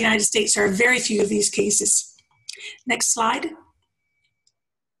the United States. There are very few of these cases. Next slide.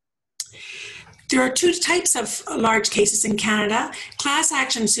 There are two types of large cases in Canada: class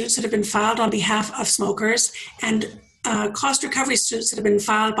action suits that have been filed on behalf of smokers and cost recovery suits that have been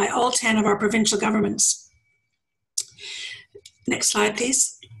filed by all 10 of our provincial governments. Next slide,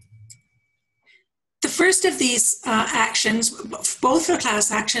 please. The first of these actions, both for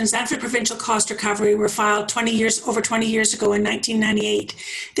class actions and for provincial cost recovery, were filed over 20 years ago in 1998.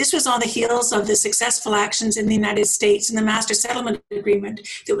 This was on the heels of the successful actions in the United States and the Master Settlement Agreement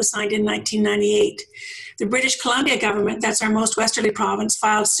that was signed in 1998. The British Columbia government, that's our most westerly province,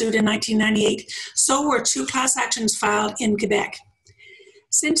 filed suit in 1998. So were two class actions filed in Quebec.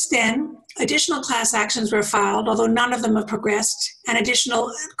 Since then, additional class actions were filed, although none of them have progressed, and additional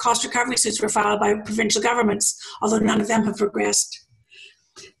cost recovery suits were filed by provincial governments, although none of them have progressed.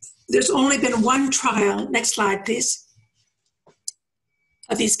 There's only been one trial, next slide please,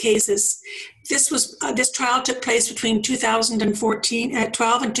 of these cases. This trial took place between 12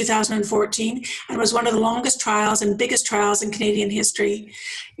 and 2014, and was one of the longest trials and biggest trials in Canadian history.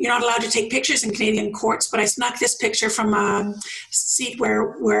 You're not allowed to take pictures in Canadian courts, but I snuck this picture from a seat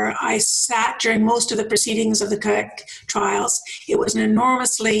where I sat during most of the proceedings of the trials. It was an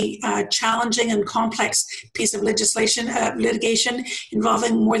enormously challenging and complex piece of litigation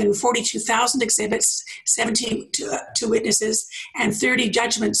involving more than 42,000 exhibits, 72 witnesses, and 30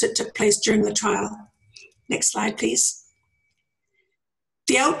 judgments that took place during the trial. Next slide, please.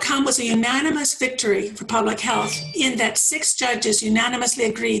 The outcome was a unanimous victory for public health in that 6 judges unanimously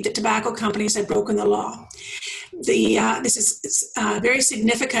agreed that tobacco companies had broken the law. This is very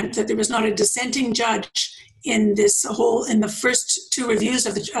significant that there was not a dissenting judge in the first 2 reviews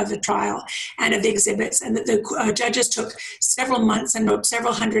of the trial and of the exhibits, and that the judges took several months and wrote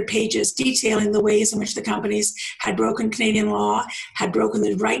several hundred pages detailing the ways in which the companies had broken Canadian law, had broken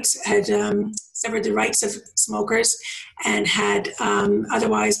the rights, had severed the rights of smokers, and had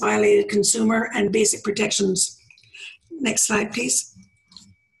otherwise violated consumer and basic protections. Next slide, please.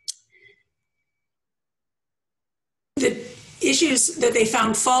 The issues that they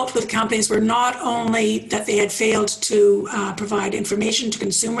found fault with companies were not only that they had failed to provide information to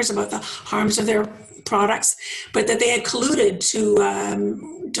consumers about the harms of their products, but that they had colluded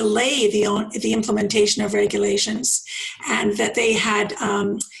to delay the implementation of regulations, and that they had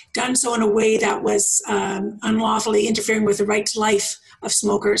done so in a way that was unlawfully interfering with the right to life of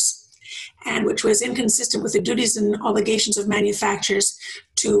smokers, and which was inconsistent with the duties and obligations of manufacturers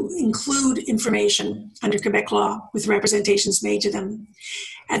to include information under Quebec law with representations made to them.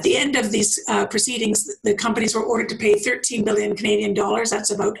 At the end of these proceedings, the companies were ordered to pay 13 billion Canadian dollars,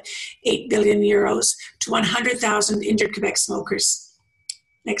 that's about 8 billion euros, to 100,000 injured Quebec smokers.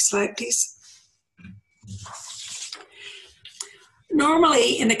 Next slide, please.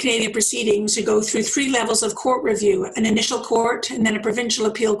 Normally, in the Canadian proceedings, you go through 3 levels of court review: an initial court, and then a provincial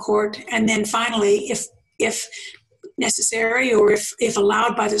appeal court, and then finally, if necessary or if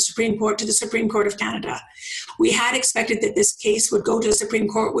allowed by the Supreme Court, to the Supreme Court of Canada. We had expected that this case would go to the Supreme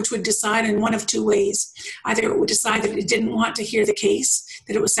Court, which would decide in one of 2 ways. Either it would decide that it didn't want to hear the case,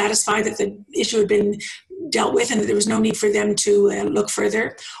 that it was satisfied that the issue had been dealt with and that there was no need for them to look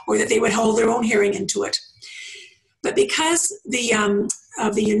further, or that they would hold their own hearing into it. But because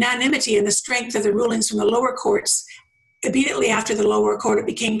of the unanimity and the strength of the rulings from the lower courts, immediately after the lower court, it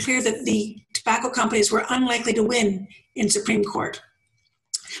became clear that the tobacco companies were unlikely to win in Supreme Court.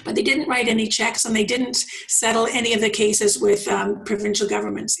 But they didn't write any checks, and they didn't settle any of the cases with provincial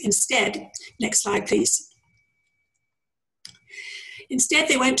governments. Instead, next slide, please. Instead,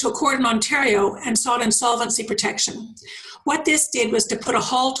 they went to a court in Ontario and sought insolvency protection. What this did was to put a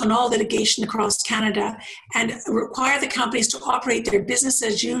halt on all litigation across Canada and require the companies to operate their business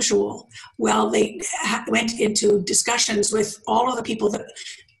as usual while they went into discussions with all of the people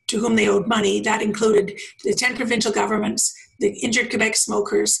to whom they owed money. That included the 10 provincial governments, the injured Quebec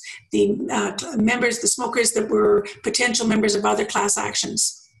smokers, the smokers that were potential members of other class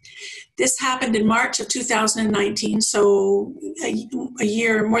actions. This happened in March of 2019, so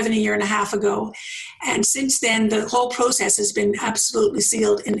more than a year and a half ago. And since then, the whole process has been absolutely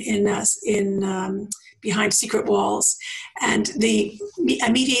sealed behind secret walls. And a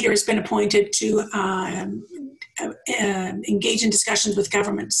mediator has been appointed to engage in discussions with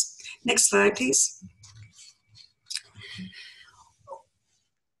governments. Next slide, please.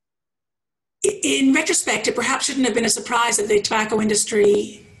 In retrospect, it perhaps shouldn't have been a surprise that the tobacco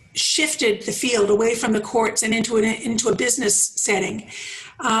industry shifted the field away from the courts and into a business setting.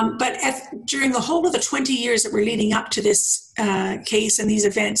 But during the whole of the 20 years that were leading up to this case and these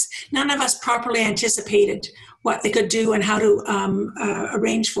events, none of us properly anticipated what they could do and how to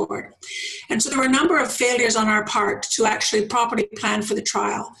arrange for it. And so there were a number of failures on our part to actually properly plan for the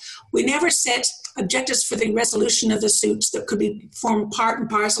trial. We never set objectives for the resolution of the suits that could form part and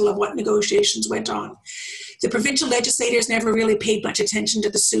parcel of what negotiations went on. The provincial legislators never really paid much attention to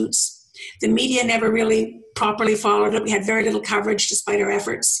the suits. The media never really properly followed it. We had very little coverage despite our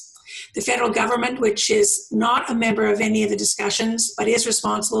efforts. The federal government, which is not a member of any of the discussions, but is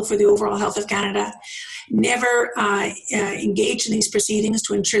responsible for the overall health of Canada, never engaged in these proceedings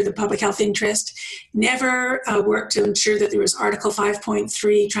to ensure the public health interest, never worked to ensure that there was Article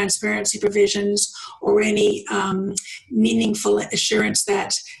 5.3 transparency provisions or any meaningful assurance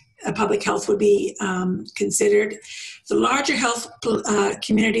that public health would be considered. The larger health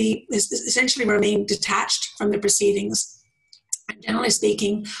community has essentially remained detached from the proceedings. And generally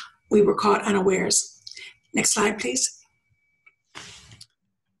speaking, we were caught unawares. Next slide, please.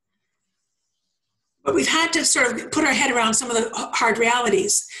 But we've had to sort of put our head around some of the hard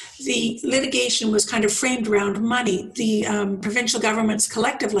realities. The litigation was kind of framed around money. The provincial governments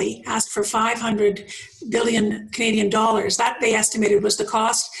collectively asked for 500 billion Canadian dollars. That they estimated was the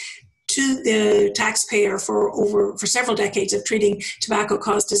cost to the taxpayer for several decades of treating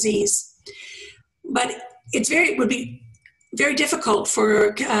tobacco-caused disease. But it would be very difficult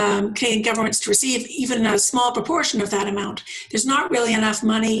for Canadian governments to receive even a small proportion of that amount. There's not really enough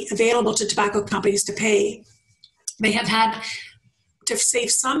money available to tobacco companies to pay. They have had to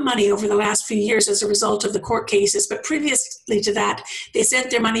save some money over the last few years as a result of the court cases, but previously to that, they sent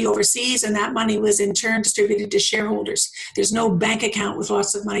their money overseas and that money was in turn distributed to shareholders. There's no bank account with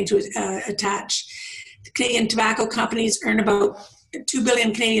lots of money to attach. The Canadian tobacco companies earn about 2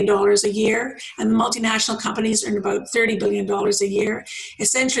 billion Canadian dollars a year, and the multinational companies earn about $30 billion a year.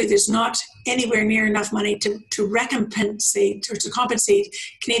 Essentially, there's not anywhere near enough money to recompensate or to compensate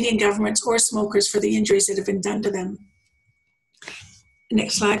Canadian governments or smokers for the injuries that have been done to them.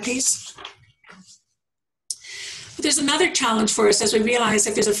 Next slide, please. But there's another challenge for us as we realize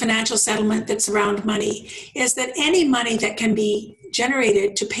if there's a financial settlement that's around money, is that any money that can be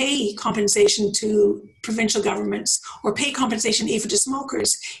generated to pay compensation to provincial governments or pay compensation even to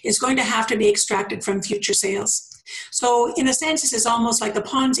smokers is going to have to be extracted from future sales. So in a sense, this is almost like the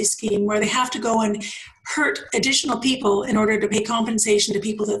Ponzi scheme where they have to go and hurt additional people in order to pay compensation to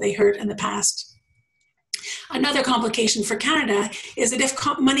people that they hurt in the past. Another complication for Canada is that if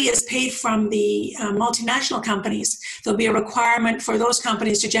money is paid from the multinational companies, there'll be a requirement for those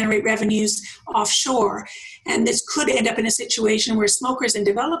companies to generate revenues offshore. And this could end up in a situation where smokers in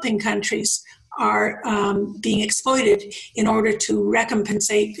developing countries are being exploited in order to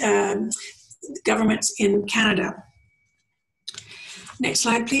recompensate governments in Canada. Next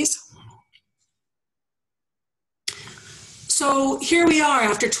slide, please. So here we are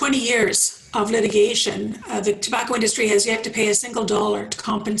after 20 years of litigation. The tobacco industry has yet to pay a single dollar to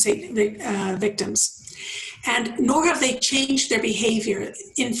compensate victims. And nor have they changed their behavior.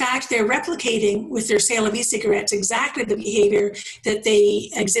 In fact, they're replicating with their sale of e-cigarettes exactly the behavior that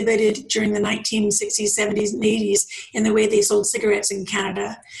they exhibited during the 1960s, 70s, and 80s in the way they sold cigarettes in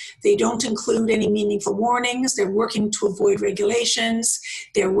Canada. They don't include any meaningful warnings. They're working to avoid regulations.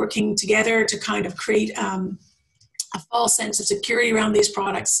 They're working together to kind of create a false sense of security around these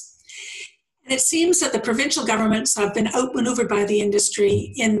products. And it seems that the provincial governments have been outmaneuvered by the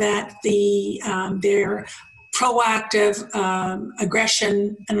industry in that their proactive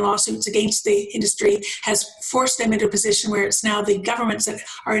aggression and lawsuits against the industry has forced them into a position where it's now the governments that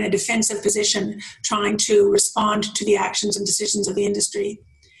are in a defensive position trying to respond to the actions and decisions of the industry.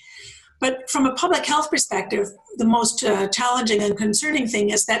 But from a public health perspective, the most challenging and concerning thing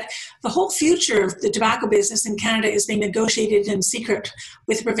is that the whole future of the tobacco business in Canada is being negotiated in secret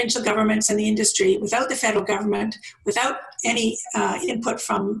with provincial governments and the industry, without the federal government, without any input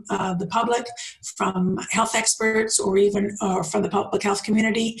from the public, from health experts, or even from the public health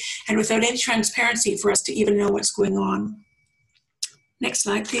community, and without any transparency for us to even know what's going on. Next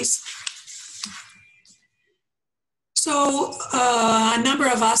slide, please. So a number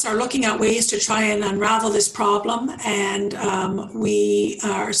of us are looking at ways to try and unravel this problem, and we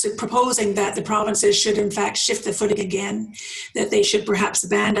are proposing that the provinces should in fact shift the footing again, that they should perhaps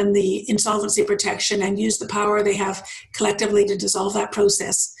abandon the insolvency protection and use the power they have collectively to dissolve that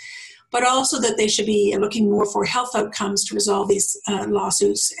process, but also that they should be looking more for health outcomes to resolve these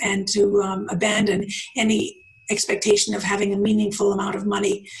lawsuits and to abandon any expectation of having a meaningful amount of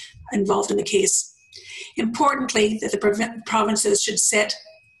money involved in the case. Importantly, that the provinces should set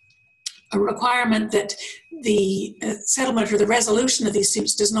a requirement that the settlement or the resolution of these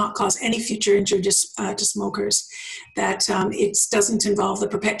suits does not cause any future injury to smokers, that it doesn't involve the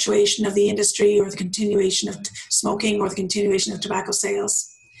perpetuation of the industry or the continuation of smoking or the continuation of tobacco sales.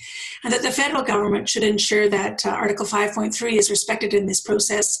 And that the federal government should ensure that Article 5.3 is respected in this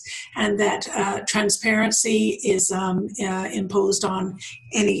process, and that transparency is imposed on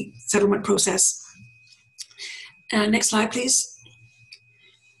any settlement process. Next slide, please.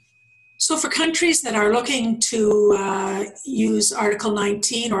 So for countries that are looking to use Article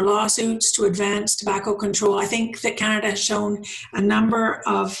 19 or lawsuits to advance tobacco control, I think that Canada has shown a number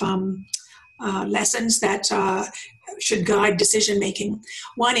of lessons that should guide decision making.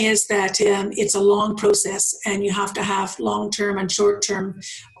 One is that it's a long process and you have to have long-term and short-term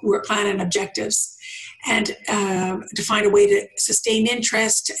work plan and objectives. And to find a way to sustain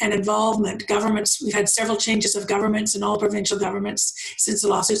interest and involvement. Governments, we've had several changes of governments in all provincial governments since the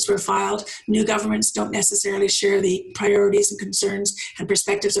lawsuits were filed. New governments don't necessarily share the priorities and concerns and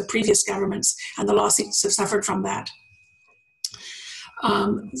perspectives of previous governments, and the lawsuits have suffered from that.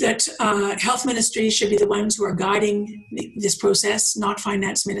 that health ministries should be the ones who are guiding this process, not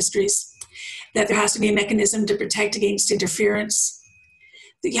finance ministries, that there has to be a mechanism to protect against interference,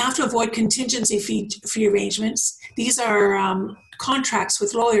 that you have to avoid contingency fee arrangements. These are contracts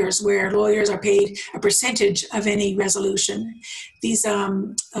with lawyers where lawyers are paid a percentage of any resolution. These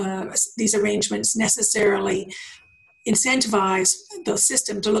arrangements necessarily incentivize the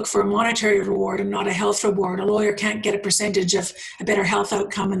system to look for a monetary reward and not a health reward. A lawyer can't get a percentage of a better health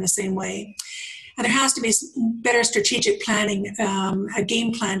outcome in the same way. And there has to be better strategic planning, a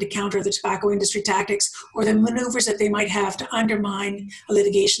game plan to counter the tobacco industry tactics or the maneuvers that they might have to undermine a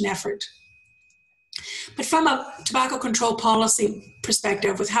litigation effort. But from a tobacco control policy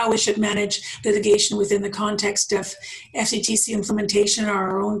perspective, with how we should manage litigation within the context of FCTC implementation or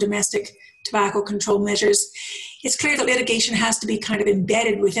our own domestic tobacco control measures, it's clear that litigation has to be kind of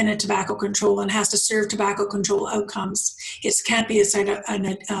embedded within a tobacco control and has to serve tobacco control outcomes. It can't be a sort of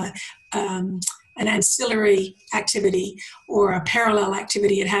an ancillary activity or a parallel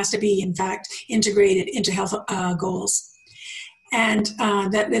activity. It has to be, in fact, integrated into health goals. And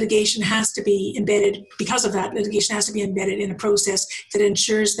that litigation has to be embedded, because of that, litigation has to be embedded in a process that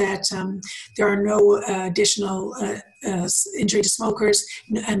ensures that there are no additional injury to smokers,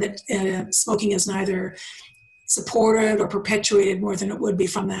 and that smoking is neither supported or perpetuated more than it would be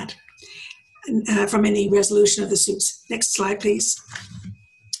from that, from any resolution of the suits. Next slide, please.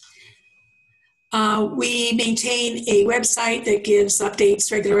 We maintain a website that gives updates,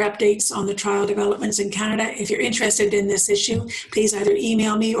 regular updates on the trial developments in Canada. If you're interested in this issue, please either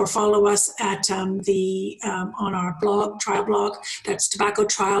email me or follow us at on our blog, trial blog. That's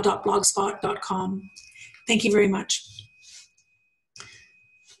tobaccotrial.blogspot.com. Thank you very much.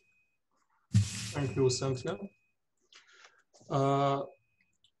 Thank you, Cynthia.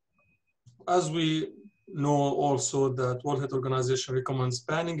 As we know also that World Health Organization recommends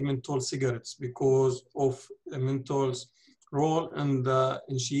banning menthol cigarettes because of menthol's role in the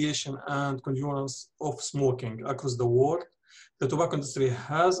initiation and continuance of smoking across the world. The tobacco industry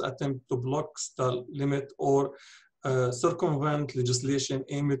has attempted to block the limit or circumvent legislation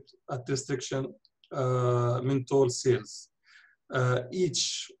aimed at restriction menthol sales.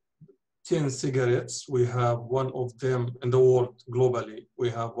 Each 10 cigarettes, we have one of them in the world globally. We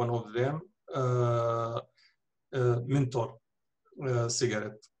have one of them menthol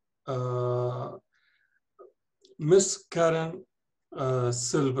cigarette. Ms. Karen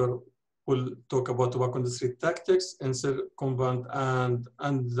Silver will talk about tobacco industry tactics in circumvent and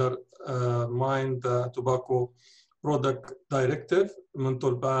undermine the tobacco product directive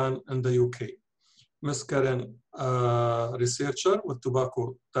menthol ban in the UK. Ms. Karen, researcher with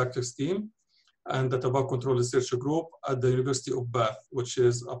tobacco tactics team and the Tobacco Control Research Group at the University of Bath, which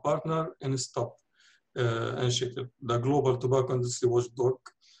is a partner in STOP initiative, the global tobacco industry watchdog.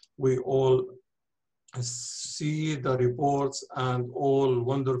 We all see the reports and all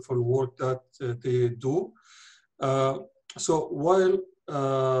wonderful work that they do. So while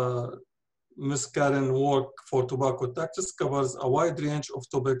Ms. Karen work for tobacco tactics covers a wide range of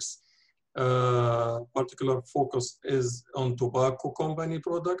topics, particular focus is on tobacco company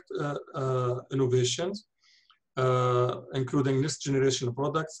product innovations, including next generation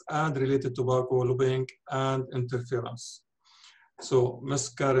products and related tobacco lobbying and interference. So, Ms.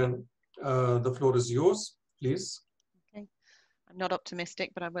 Karen, the floor is yours, please. Okay, I'm not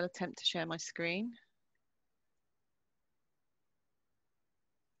optimistic, but I will attempt to share my screen.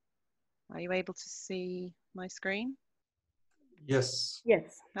 Are you able to see my screen? Yes.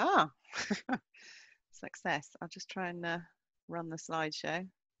 Yes. Ah, success. I'll just try and run the slideshow.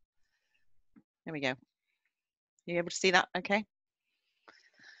 There we go. Are you able to see that okay?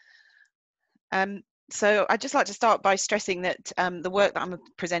 So I'd just like to start by stressing that the work that I'm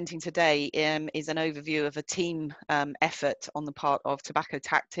presenting today is an overview of a team effort on the part of Tobacco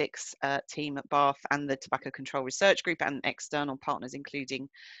Tactics team at Bath and the Tobacco Control Research Group and external partners, including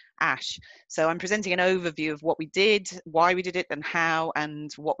ASH. So I'm presenting an overview of what we did, why we did it, and how,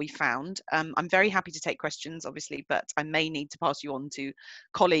 and what we found. I'm very happy to take questions, obviously, but I may need to pass you on to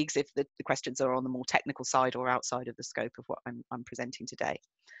colleagues if the questions are on the more technical side or outside of the scope of what I'm presenting today.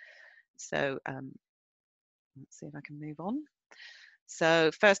 So let's see if I can move on.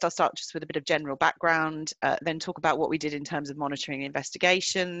 So first I'll start just with a bit of general background, then talk about what we did in terms of monitoring and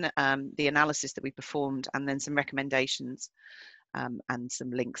investigation, the analysis that we performed, and then some recommendations and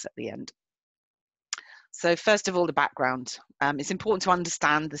some links at the end. So first of all, the background. It's important to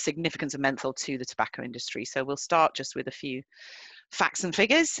understand the significance of menthol to the tobacco industry. So we'll start just with a few facts and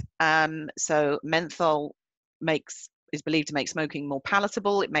figures. So menthol is believed to make smoking more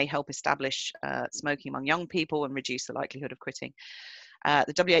palatable. It may help establish smoking among young people and reduce the likelihood of quitting.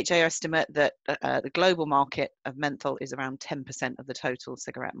 The WHO estimate that the global market of menthol is around 10% of the total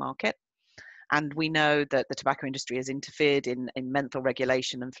cigarette market. And we know that the tobacco industry has interfered in menthol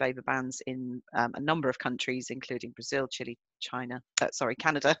regulation and flavour bans in a number of countries, including Brazil, Chile, Canada,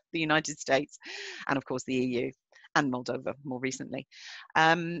 the United States, and of course the EU and Moldova more recently.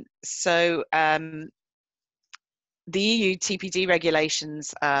 The EU TPD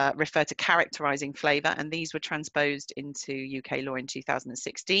regulations refer to characterising flavour, and these were transposed into UK law in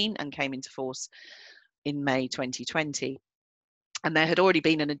 2016 and came into force in May 2020. And there had already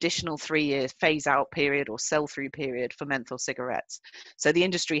been an additional 3-year phase-out period or sell-through period for menthol cigarettes. So the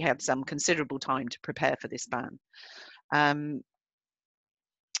industry had some considerable time to prepare for this ban. I'm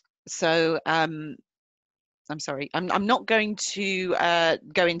sorry, I'm not going to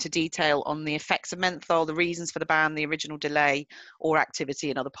go into detail on the effects of menthol, the reasons for the ban, the original delay, or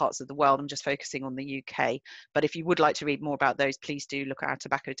activity in other parts of the world. I'm just focusing on the UK. But if you would like to read more about those, please do look at our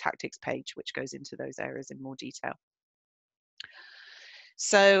tobacco tactics page, which goes into those areas in more detail.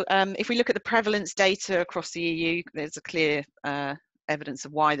 So if we look at the prevalence data across the EU, there's a clear evidence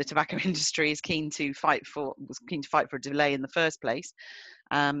of why the tobacco industry was keen to fight for a delay in the first place.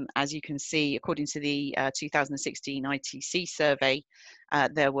 As you can see, according to the 2016 ITC survey,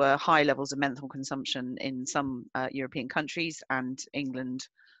 there were high levels of menthol consumption in some European countries, and England,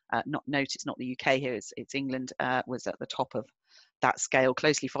 it's not the UK here, it's England, was at the top of that scale,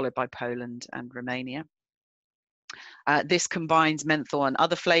 closely followed by Poland and Romania. This combines menthol and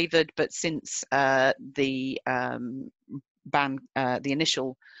other flavoured, but since the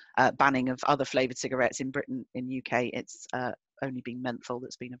initial banning of other flavoured cigarettes in Britain, in UK, it's only been menthol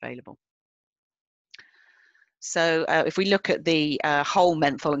that's been available. So if we look at the whole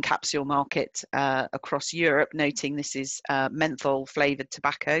menthol and capsule market across Europe, noting this is menthol flavoured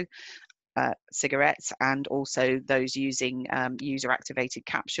tobacco cigarettes and also those using user-activated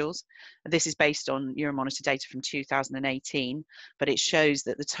capsules. This is based on Euromonitor data from 2018, but it shows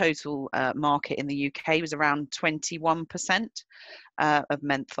that the total market in the UK was around 21% of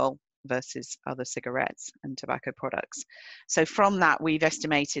menthol versus other cigarettes and tobacco products. So from that, we've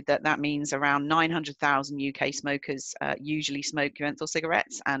estimated that that means around 900,000 UK smokers usually smoke menthol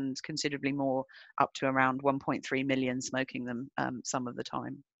cigarettes, and considerably more, up to around 1.3 million smoking them some of the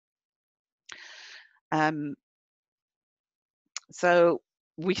time. So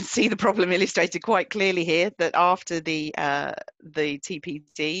we can see the problem illustrated quite clearly here, that after the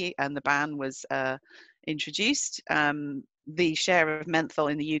TPD and the ban was introduced, the share of menthol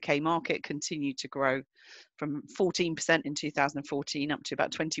in the UK market continued to grow from 14% in 2014 up to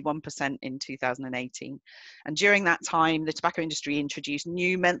about 21% in 2018. And during that time, the tobacco industry introduced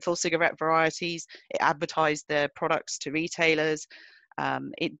new menthol cigarette varieties. It advertised their products to retailers.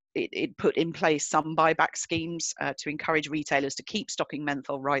 It put in place some buyback schemes to encourage retailers to keep stocking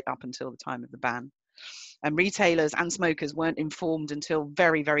menthol right up until the time of the ban. And retailers and smokers weren't informed until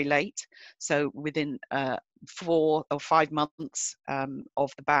very, very late. So within 4 or 5 months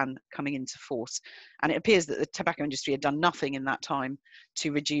of the ban coming into force. And it appears that the tobacco industry had done nothing in that time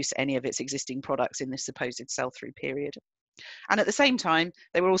to reduce any of its existing products in this supposed sell-through period. And at the same time,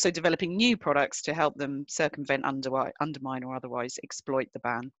 they were also developing new products to help them circumvent, undermine, or otherwise exploit the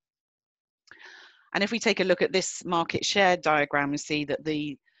ban. And if we take a look at this market share diagram, we see that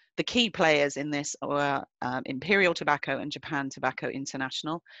the key players in this were Imperial Tobacco and Japan Tobacco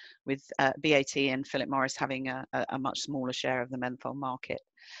International, with BAT and Philip Morris having a much smaller share of the menthol market.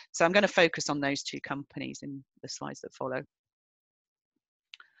 So I'm going to focus on those two companies in the slides that follow.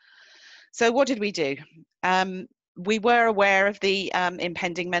 So what did we do? We were aware of the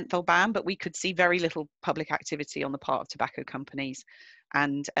impending menthol ban, but we could see very little public activity on the part of tobacco companies.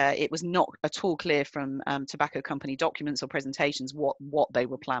 And it was not at all clear from tobacco company documents or presentations what they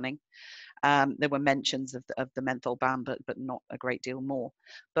were planning. There were mentions of the menthol ban, but not a great deal more.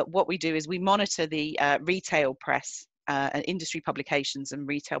 But what we do is we monitor the retail press, industry publications and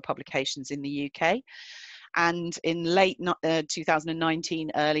retail publications in the UK. And in late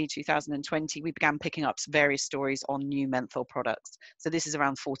 2019, early 2020, we began picking up various stories on new menthol products. So this is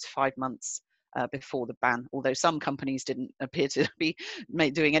around 4 to 5 months before the ban, although some companies didn't appear to be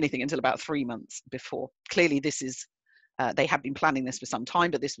doing anything until about 3 months before. Clearly, this is they had been planning this for some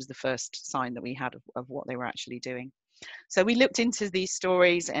time, but this was the first sign that we had of what they were actually doing. So we looked into these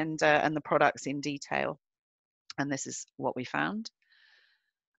stories and the products in detail, and this is what we found.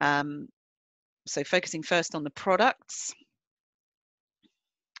 So focusing first on the products.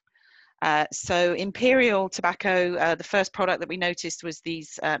 So Imperial Tobacco, the first product that we noticed was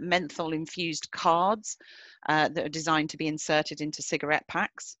these menthol infused cards that are designed to be inserted into cigarette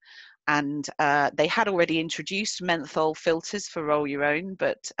packs. And they had already introduced menthol filters for roll your own,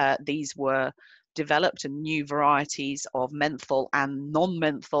 but these were developed, and new varieties of menthol and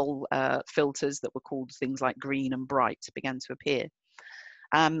non-menthol filters that were called things like green and bright began to appear.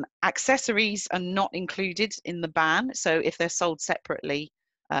 Accessories are not included in the ban, so if they're sold separately,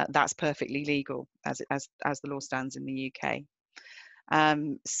 that's perfectly legal as the law stands in the UK.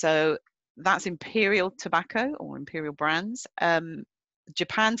 So that's Imperial Tobacco, or Imperial Brands.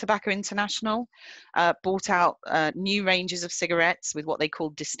 Japan Tobacco International brought out new ranges of cigarettes with what they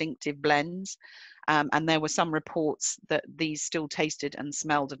called distinctive blends, and there were some reports that these still tasted and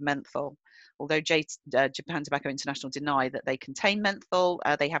smelled of menthol. Although Japan Tobacco International deny that they contain menthol,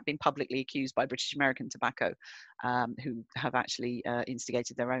 they have been publicly accused by British American Tobacco, who have actually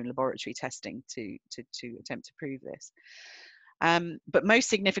instigated their own laboratory testing to attempt to prove this. But most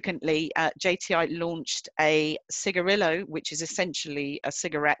significantly, JTI launched a cigarillo, which is essentially a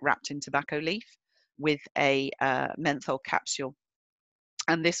cigarette wrapped in tobacco leaf with a menthol capsule.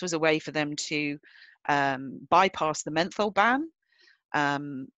 And this was a way for them to bypass the menthol ban.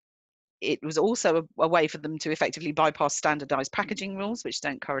 It was also a way for them to effectively bypass standardized packaging rules, which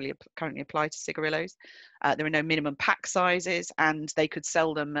don't currently apply to cigarillos. There are no minimum pack sizes, and they could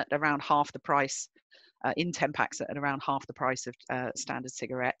sell them at around half the price, in 10 packs at around half the price of standard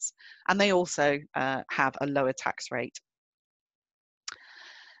cigarettes. And they also have a lower tax rate.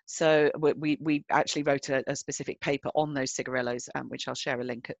 So we actually wrote a specific paper on those cigarillos, which I'll share a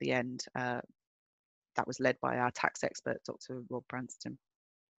link at the end. That was led by our tax expert, Dr. Rob Branston.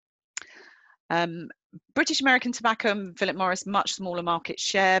 British American Tobacco and Philip Morris, much smaller market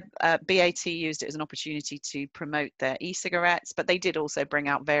share. BAT used it as an opportunity to promote their e-cigarettes, but they did also bring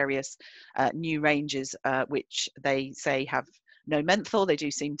out various new ranges, which they say have no menthol. They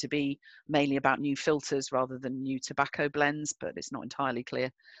do seem to be mainly about new filters rather than new tobacco blends, but it's not entirely clear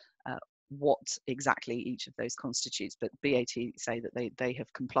what exactly each of those constitutes. But BAT say that they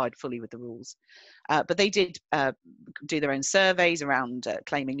have complied fully with the rules. But they did do their own surveys around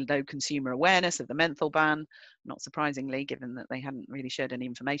claiming low consumer awareness of the menthol ban, not surprisingly, given that they hadn't really shared any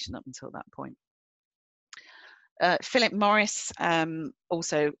information up until that point. Philip Morris,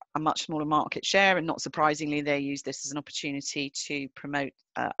 also a much smaller market share, and not surprisingly, they used this as an opportunity to promote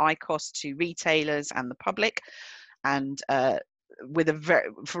IQOS to retailers and the public. And with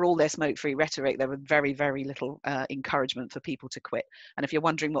for all their smoke-free rhetoric, there was very, very little encouragement for people to quit. And if you're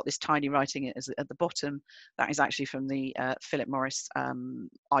wondering what this tiny writing is at the bottom, that is actually from the Philip Morris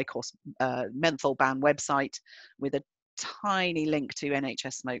IQOS menthol ban website, with a tiny link to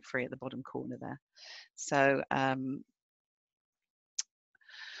NHS smoke-free at the bottom corner there. So, and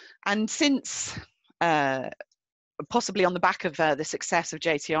since possibly on the back of the success of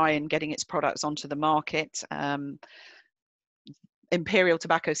JTI in getting its products onto the market, Imperial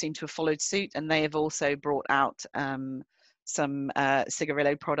Tobacco seem to have followed suit, and they have also brought out some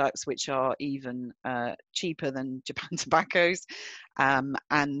cigarillo products which are even cheaper than Japan Tobacco's.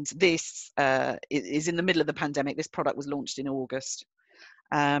 And this is in the middle of the pandemic. This product was launched in August.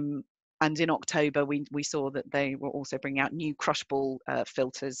 And in October, we saw that they were also bringing out new crushable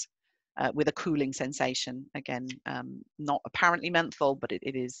filters with a cooling sensation. Again, not apparently menthol, but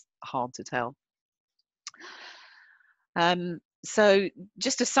it is hard to tell. So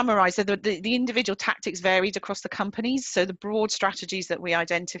just to summarize, so the individual tactics varied across the companies. So the broad strategies that we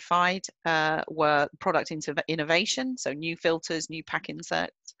identified were product innovation, so new filters, new pack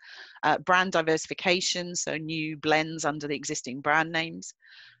inserts, brand diversification, so new blends under the existing brand names,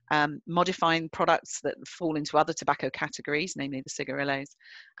 modifying products that fall into other tobacco categories, namely the cigarillos,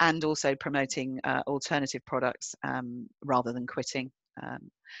 and also promoting alternative products rather than quitting.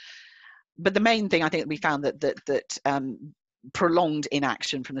 But the main thing I think that we found that prolonged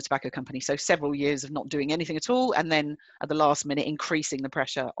inaction from the tobacco company, so several years of not doing anything at all, and then at the last minute increasing the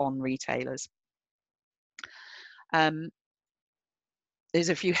pressure on retailers. There's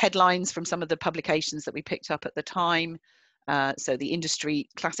a few headlines from some of the publications that we picked up at the time. So the industry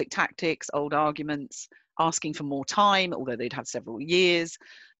classic tactics, old arguments, asking for more time, although they'd had several years,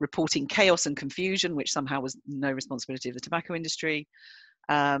 reporting chaos and confusion, which somehow was no responsibility of the tobacco industry.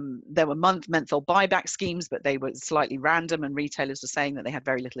 There were menthol buyback schemes, but they were slightly random, and retailers were saying that they had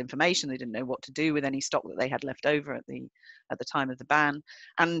very little information. They didn't know what to do with any stock that they had left over at the time of the ban.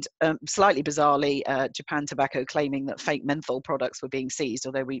 And slightly bizarrely, Japan Tobacco claiming that fake menthol products were being seized,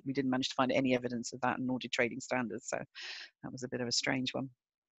 although we didn't manage to find any evidence of that, nor did trading standards. So that was a bit of a strange one.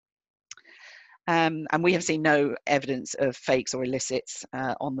 And we have seen no evidence of fakes or illicits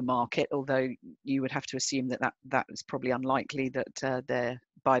on the market, although you would have to assume that is probably unlikely, that their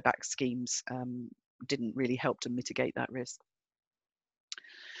buyback schemes didn't really help to mitigate that risk.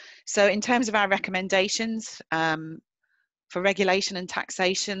 So in terms of our recommendations, for regulation and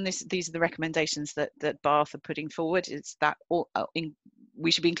taxation, these are the recommendations that Bath are putting forward. It's that we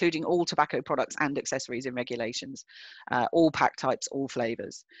should be including all tobacco products and accessories in regulations, all pack types, all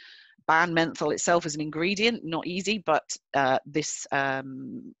flavors. Ban menthol itself as an ingredient, not easy, but this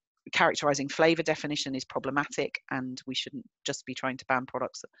characterizing flavor definition is problematic, and we shouldn't just be trying to ban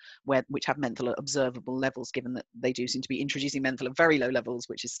products which have menthol at observable levels, given that they do seem to be introducing menthol at very low levels,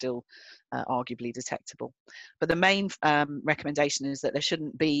 which is still arguably detectable. But the main recommendation is that there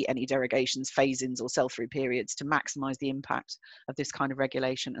shouldn't be any derogations, phase-ins or sell-through periods to maximize the impact of this kind of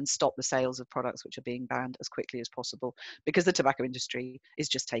regulation and stop the sales of products which are being banned as quickly as possible, because the tobacco industry is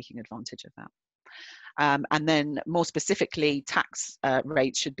just taking advantage of that. And then more specifically, tax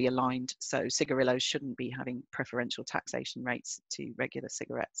rates should be aligned. So cigarillos shouldn't be having preferential taxation rates to regular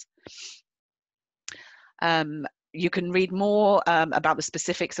cigarettes. You can read more about the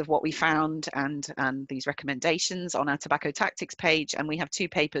specifics of what we found and these recommendations on our tobacco tactics page. And we have two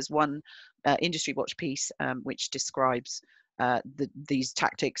papers, one industry watch piece, which describes these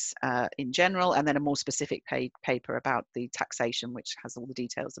tactics in general, and then a more specific paper about the taxation, which has all the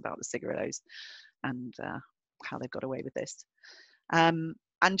details about the cigarillos and how they've got away with this.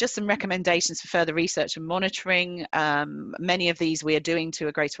 And just some recommendations for further research and monitoring. Many of these we are doing to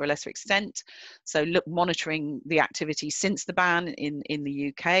a greater or lesser extent. So monitoring the activity since the ban in the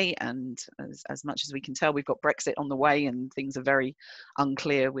UK, and as much as we can tell, we've got Brexit on the way and things are very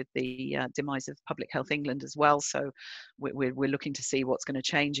unclear with the demise of Public Health England as well. So we're looking to see what's going to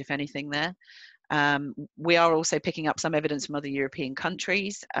change, if anything, there. We are also picking up some evidence from other European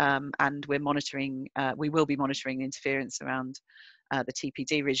countries, and we will be monitoring interference around the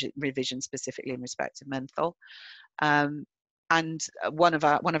TPD revision, specifically in respect of menthol. And one of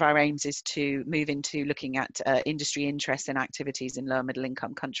our aims is to move into looking at industry interest in activities in lower middle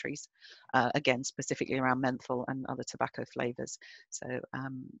income countries, again, specifically around menthol and other tobacco flavors. So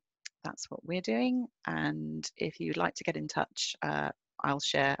that's what we're doing. And if you'd like to get in touch, I'll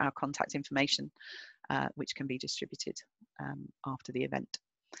share our contact information, which can be distributed after the event.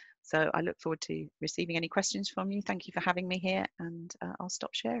 So I look forward to receiving any questions from you. Thank you for having me here, and I'll stop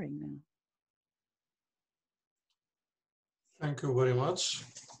sharing now. Thank you very much.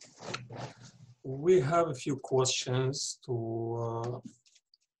 We have a few questions to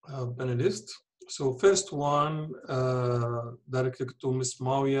panelists. So first one, directed to Ms.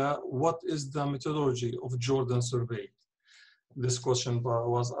 Mawia, what is the methodology of Jordan survey? This question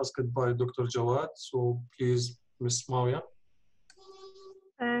was asked by Dr. Jawad. So please, Ms. Mawia.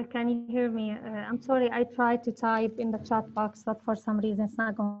 Can you hear me? I'm sorry, I tried to type in the chat box, but for some reason it's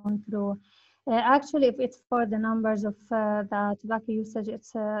not going through. Actually, if it's for the numbers of the tobacco usage, it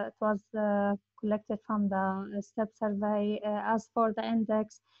was collected from the STEP survey. As for the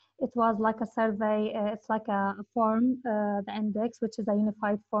index, it was like a survey, it's like a form, the index, which is a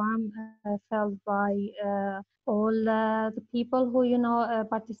unified form filled by all the people who,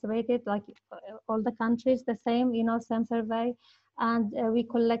 participated, like all the countries, the same, same survey. And we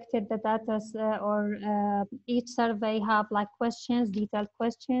collected the data, each survey have like questions, detailed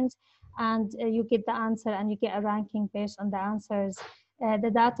questions, and you get the answer and you get a ranking based on the answers.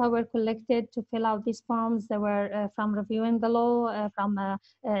 The data were collected to fill out these forms. They were from reviewing the law, from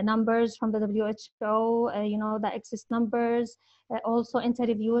numbers from the WHO, the exist numbers, also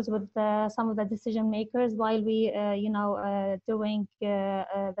interviews with some of the decision makers while we, doing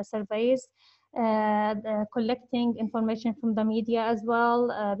the surveys. Collecting information from the media as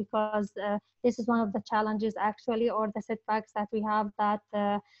well, because this is one of the challenges actually, or the setbacks that we have, that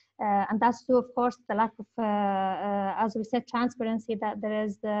and that's too, of course, the lack of, as we said, transparency, that there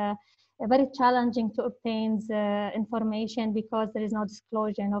is very challenging to obtain information because there is no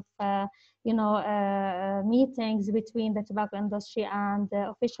disclosure of meetings between the tobacco industry and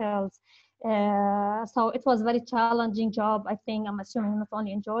officials. So it was a very challenging job, I think, I'm assuming not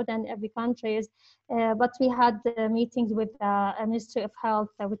only in Jordan, every country, but we had meetings with the Ministry of Health,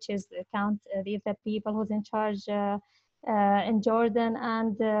 which is the people who's in charge in Jordan,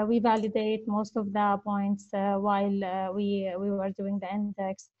 and we validate most of the points while we were doing the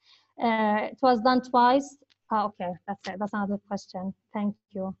index. It was done twice. Okay, that's it. That's another question. Thank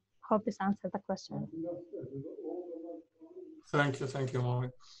you. Hope this answered the question. Thank you, Mami.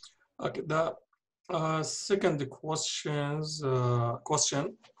 Okay, the second question,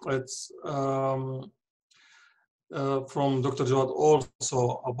 it's from Dr. Jawad,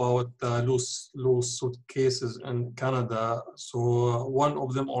 also about the lawsuit cases in Canada. So one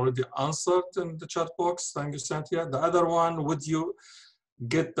of them already answered in the chat box. Thank you, Cynthia. The other one, would you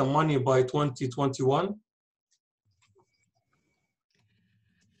get the money by 2021?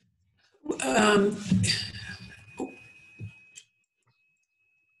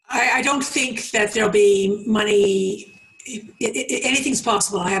 I don't think that there'll be money. Anything's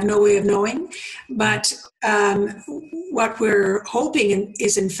possible. I have no way of knowing. But what we're hoping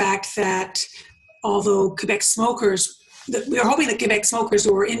is, in fact, that although Quebec smokers, we are hoping that Quebec smokers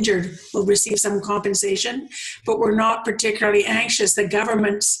who are injured will receive some compensation, but we're not particularly anxious that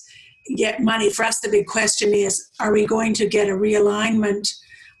governments get money. For us, the big question is, are we going to get a realignment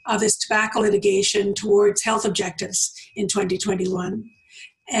of this tobacco litigation towards health objectives in 2021?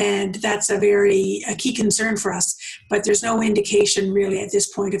 And that's a key concern for us, but there's no indication really at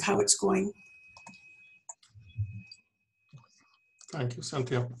this point of how it's going. Thank you,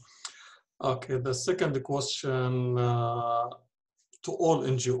 Cynthia. Okay, the second question to all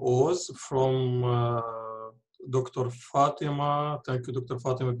NGOs from Dr. Fatima. Thank you, Dr.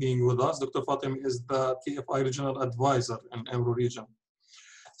 Fatima, being with us. Dr. Fatima is the TFI Regional Advisor in Emro region.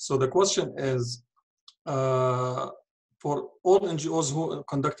 So the question is, for all NGOs who are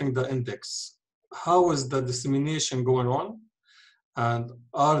conducting the index, how is the dissemination going on? And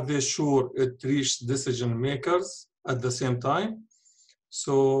are they sure it reached decision makers at the same time?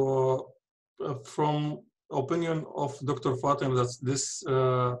 So from opinion of Dr. Fatima, that this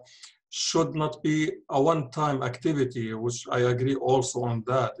should not be a one-time activity, which I agree also on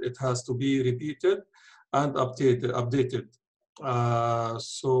that. It has to be repeated and updated.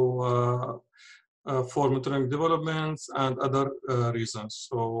 For monitoring developments and other reasons.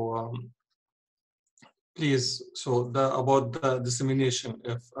 So please, about the dissemination,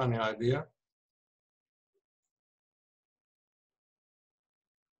 if any idea.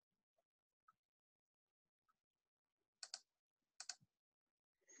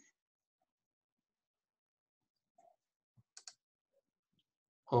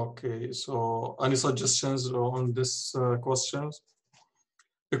 Okay, so any suggestions on this questions?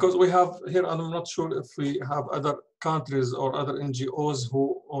 Because we have here, and I'm not sure if we have other countries or other NGOs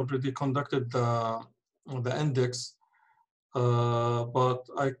who already conducted the index, but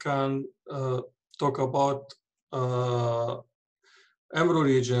I can talk about Emro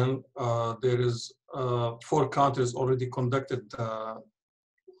region. There is 4 countries already conducted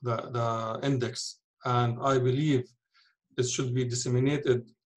the index, and I believe it should be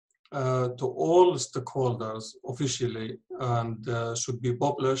disseminated to all stakeholders officially, and should be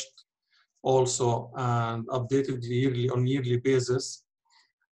published also and updated on yearly basis.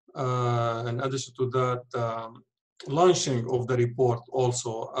 In addition to that, launching of the report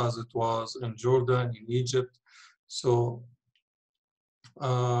also, as it was in Jordan, in Egypt. So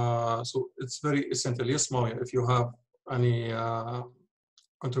it's very essential. Yes, Mawia, if you have any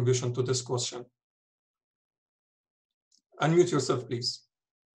contribution to this question. Unmute yourself, please.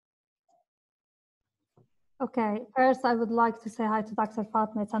 Okay, first I would like to say hi to Dr.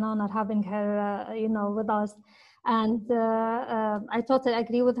 Fatma. It's an honor having her, with us. And I totally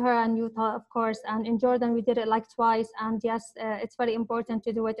agree with her and you, of course. And in Jordan, we did it like twice. And yes, it's very important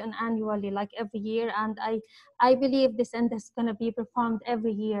to do it annually, like every year. And I believe this index is going to be performed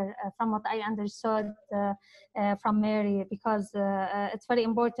every year, from what I understood from Mary, because it's very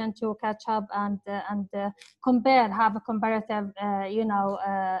important to catch up and compare, have a comparative,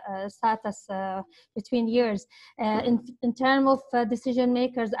 status between years. In terms of decision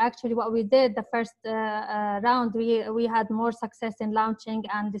makers, actually what we did the first round, we had more success in launching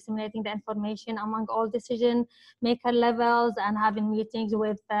and disseminating the information among all decision maker levels and having meetings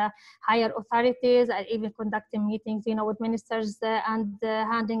with higher authorities and even conducting meetings, with ministers and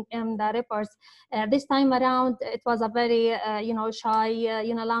handing in the reports. This time around, it was a very, shy,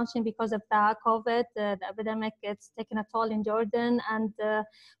 launching because of the COVID, the epidemic. It's taken a toll in Jordan, and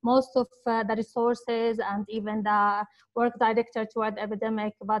most of the resources and even the work director toward the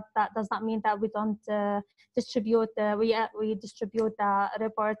epidemic, but that does not mean that we don't distribute. We distribute the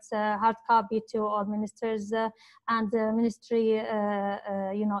reports hard copy to all ministers and ministry,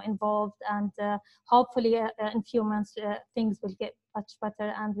 involved, and hopefully in few months things will get much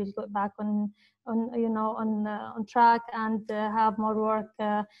better and we'll go back on track and have more work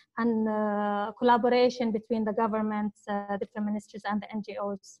and collaboration between the governments, different ministries, and the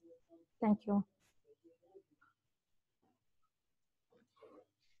NGOs. Thank you.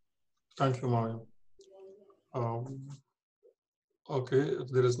 Thank you, Mariam. Okay, if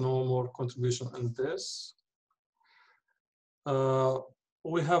there is no more contribution in this,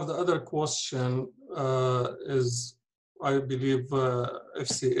 we have the other question is, I believe,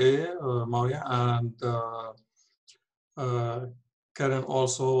 FCA, Mawia, and Karen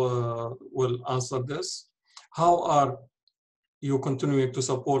also will answer this. How are you continuing to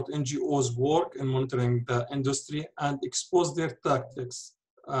support NGOs' work in monitoring the industry and expose their tactics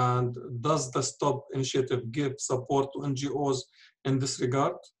And does the STOP initiative give support to NGOs in this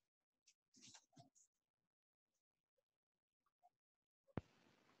regard?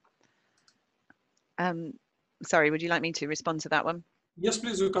 Sorry, would you like me to respond to that one? Yes,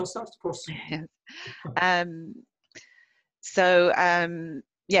 please, you can start, of course.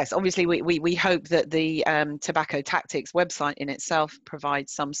 Yes, obviously we hope that the Tobacco Tactics website in itself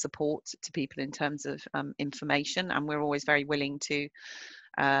provides some support to people in terms of information, and we're always very willing to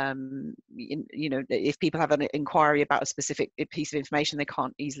you know, if people have an inquiry about a specific piece of information they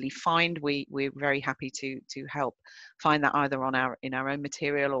can't easily find, we're very happy to help find that either on in our own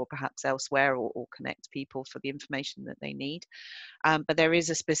material or perhaps elsewhere, or connect people for the information that they need. But there is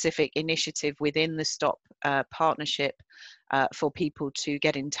a specific initiative within the STOP partnership for people to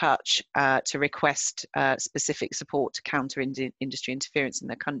get in touch to request specific support to counter industry interference in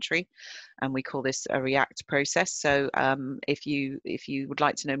their country, and we call this a REACT process. So if you would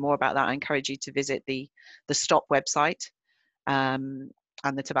like to know more about that, I encourage you to visit the STOP website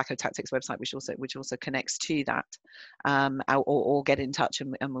and the Tobacco Tactics website, which also connects to that, or get in touch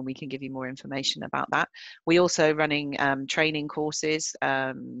and we can give you more information about that. We also running training courses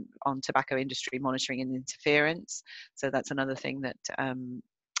on tobacco industry monitoring and interference. So that's another thing that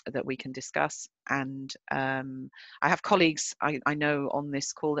that we can discuss. And I have colleagues I know on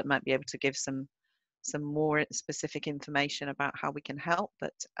this call that might be able to give some more specific information about how we can help,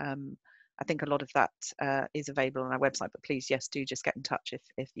 but I think a lot of that is available on our website. But please, yes, do just get in touch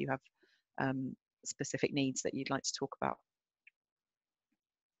if you have specific needs that you'd like to talk about.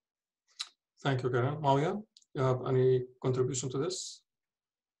 Thank you, Karen. Mawia, you have any contribution to this?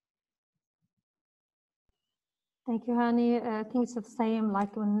 Thank you, Hani. I think it's the same.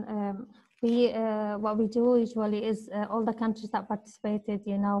 Like when what we do usually is all the countries that participated,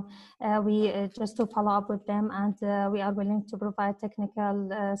 you know, we just to follow up with them, and we are willing to provide technical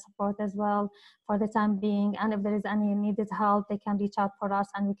support as well for the time being. And if there is any needed help, they can reach out for us,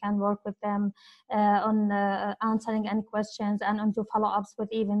 and we can work with them on answering any questions and on to follow-ups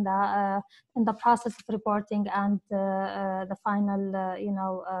with even the in the process of reporting and the final, you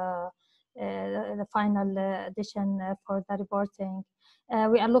know. The final edition for the reporting.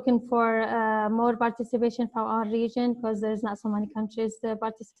 We are looking for more participation from our region because there's not so many countries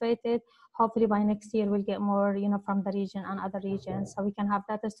participated. Hopefully by next year we'll get more, you know, from the region and other regions, so we can have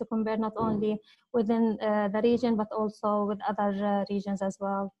data to compare not only within the region but also with other regions as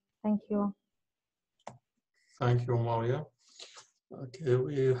well. Thank you. Thank you, Mawia. Okay,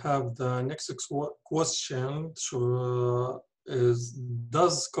 we have the next question.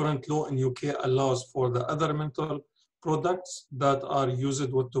 Does current law in UK allows for the other menthol products that are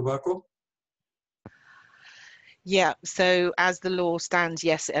used with tobacco? Yeah, so as the law stands,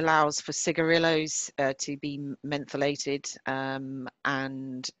 yes, it allows for cigarillos to be mentholated,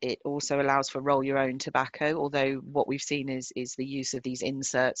 and it also allows for roll your own tobacco, although what we've seen is the use of these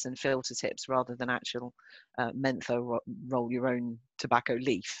inserts and filter tips rather than actual menthol roll your own tobacco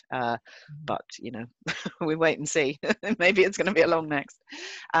leaf. But, you know, we wait and see. Maybe it's going to be along next.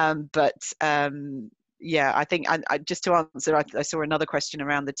 Yeah, I think I just to answer, I saw another question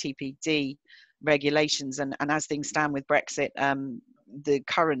around the TPD regulations, and as things stand with Brexit, the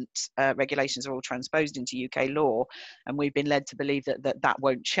current regulations are all transposed into UK law, and we've been led to believe that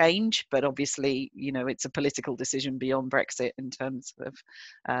won't change. But obviously, you know, it's a political decision beyond Brexit in terms of,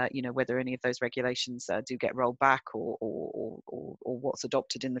 you know, whether any of those regulations do get rolled back or what's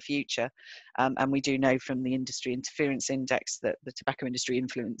adopted in the future. And we do know from the Industry Interference Index that the tobacco industry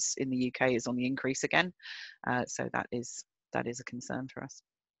influence in the UK is on the increase again. So that is a concern for us.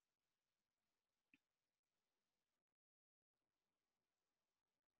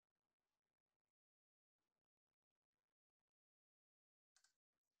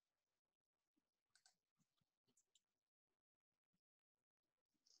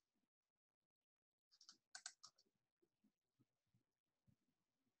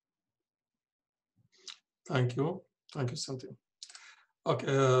 Thank you, Cynthia.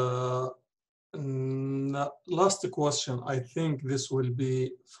 Okay, last question. I think this will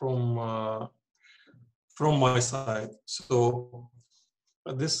be from my side. So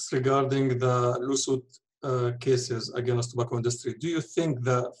this is regarding the lawsuit cases against tobacco industry. Do you think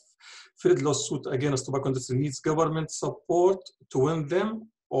the Fed lawsuit against tobacco industry needs government support to win them,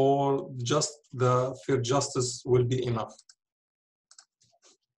 or just the fair justice will be enough?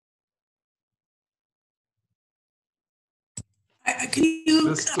 Can you, I don't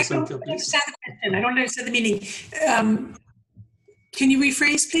understand the question. I don't understand the meaning. Can you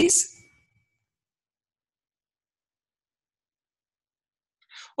rephrase, please?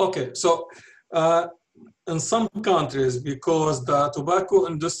 Okay, so in some countries, because the tobacco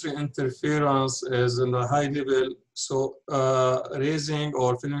industry interference is in a high level, so raising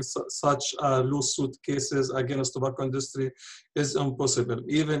or filing such lawsuit cases against tobacco industry is impossible,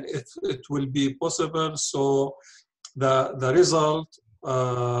 even if it will be possible. So the result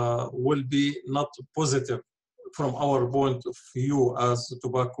will be not positive from our point of view as a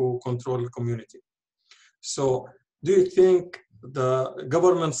tobacco control community. So do you think the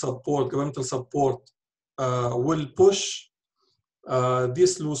governmental support will push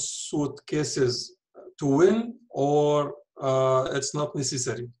these lawsuit cases to win, or it's not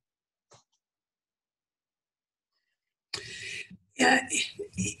necessary?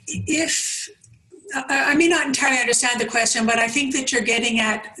 I may not entirely understand the question, but I think that you're getting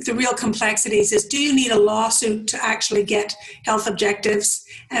at the real complexities is, do you need a lawsuit to actually get health objectives?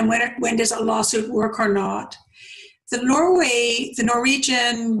 And when does a lawsuit work or not? The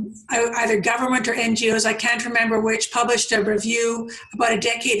Norwegian, either government or NGOs, I can't remember which, published a review about a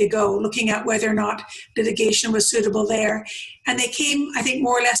decade ago looking at whether or not litigation was suitable there. And they came, I think,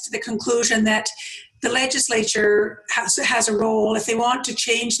 more or less to the conclusion that the legislature has a role. If they want to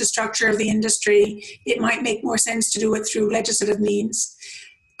change the structure of the industry, it might make more sense to do it through legislative means.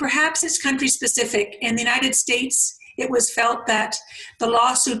 Perhaps it's country specific. In the United States, it was felt that the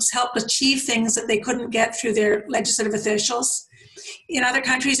lawsuits helped achieve things that they couldn't get through their legislative officials. In other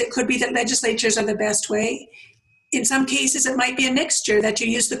countries, it could be that legislatures are the best way. In some cases, it might be a mixture, that you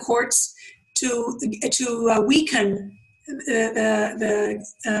use the courts to weaken the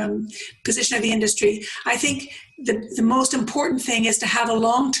position of the industry. I think the most important thing is to have a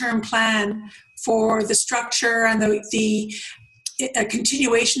long-term plan for the structure and the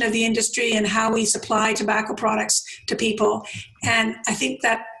continuation of the industry and how we supply tobacco products to people. And I think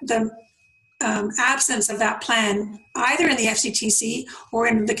that the absence of that plan, either in the FCTC or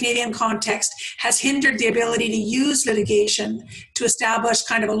in the Canadian context, has hindered the ability to use litigation to establish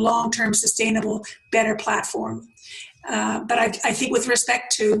kind of a long-term, sustainable, better platform. But I think with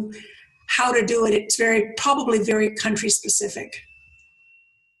respect to how to do it, it's probably very country specific.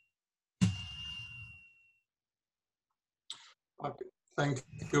 Okay. Thank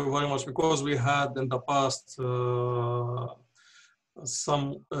you very much, because we had in the past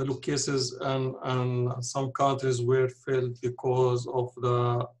some cases and some countries were failed because of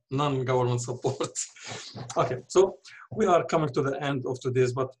the non-government support. Okay, so we are coming to the end of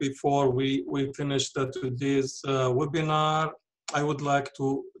today's, but before we finish today's webinar, I would like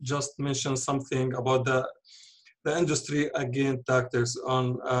to just mention something about the industry against tactics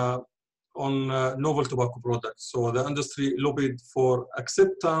on novel tobacco products. So the industry lobbied for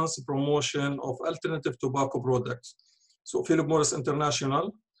acceptance, promotion of alternative tobacco products. So Philip Morris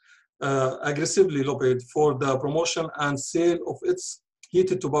International aggressively lobbied for the promotion and sale of its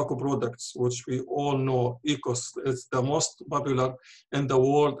heated tobacco products, which we all know IQOS is the most popular in the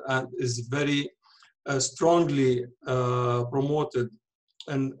world and is very strongly promoted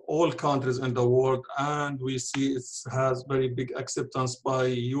in all countries in the world, and we see it has very big acceptance by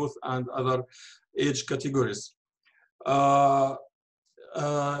youth and other age categories.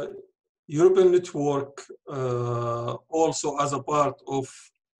 European Network also, as a part of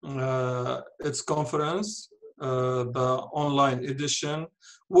its conference, the online edition,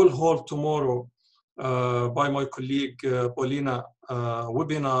 will hold tomorrow by my colleague Paulina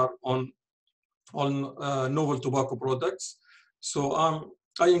webinar on novel tobacco products. So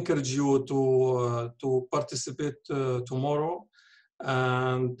I encourage you to participate tomorrow,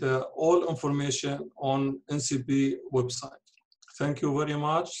 and all information on NCP website. Thank you very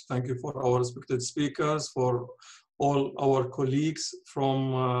much. Thank you for our respected speakers, for all our colleagues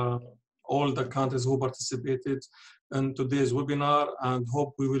from all the countries who participated in today's webinar, and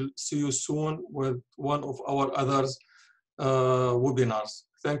hope we will see you soon with one of our other webinars.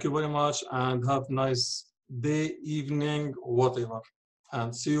 Thank you very much, and have a nice day, evening, whatever,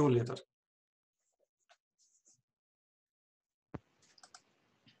 and see you later.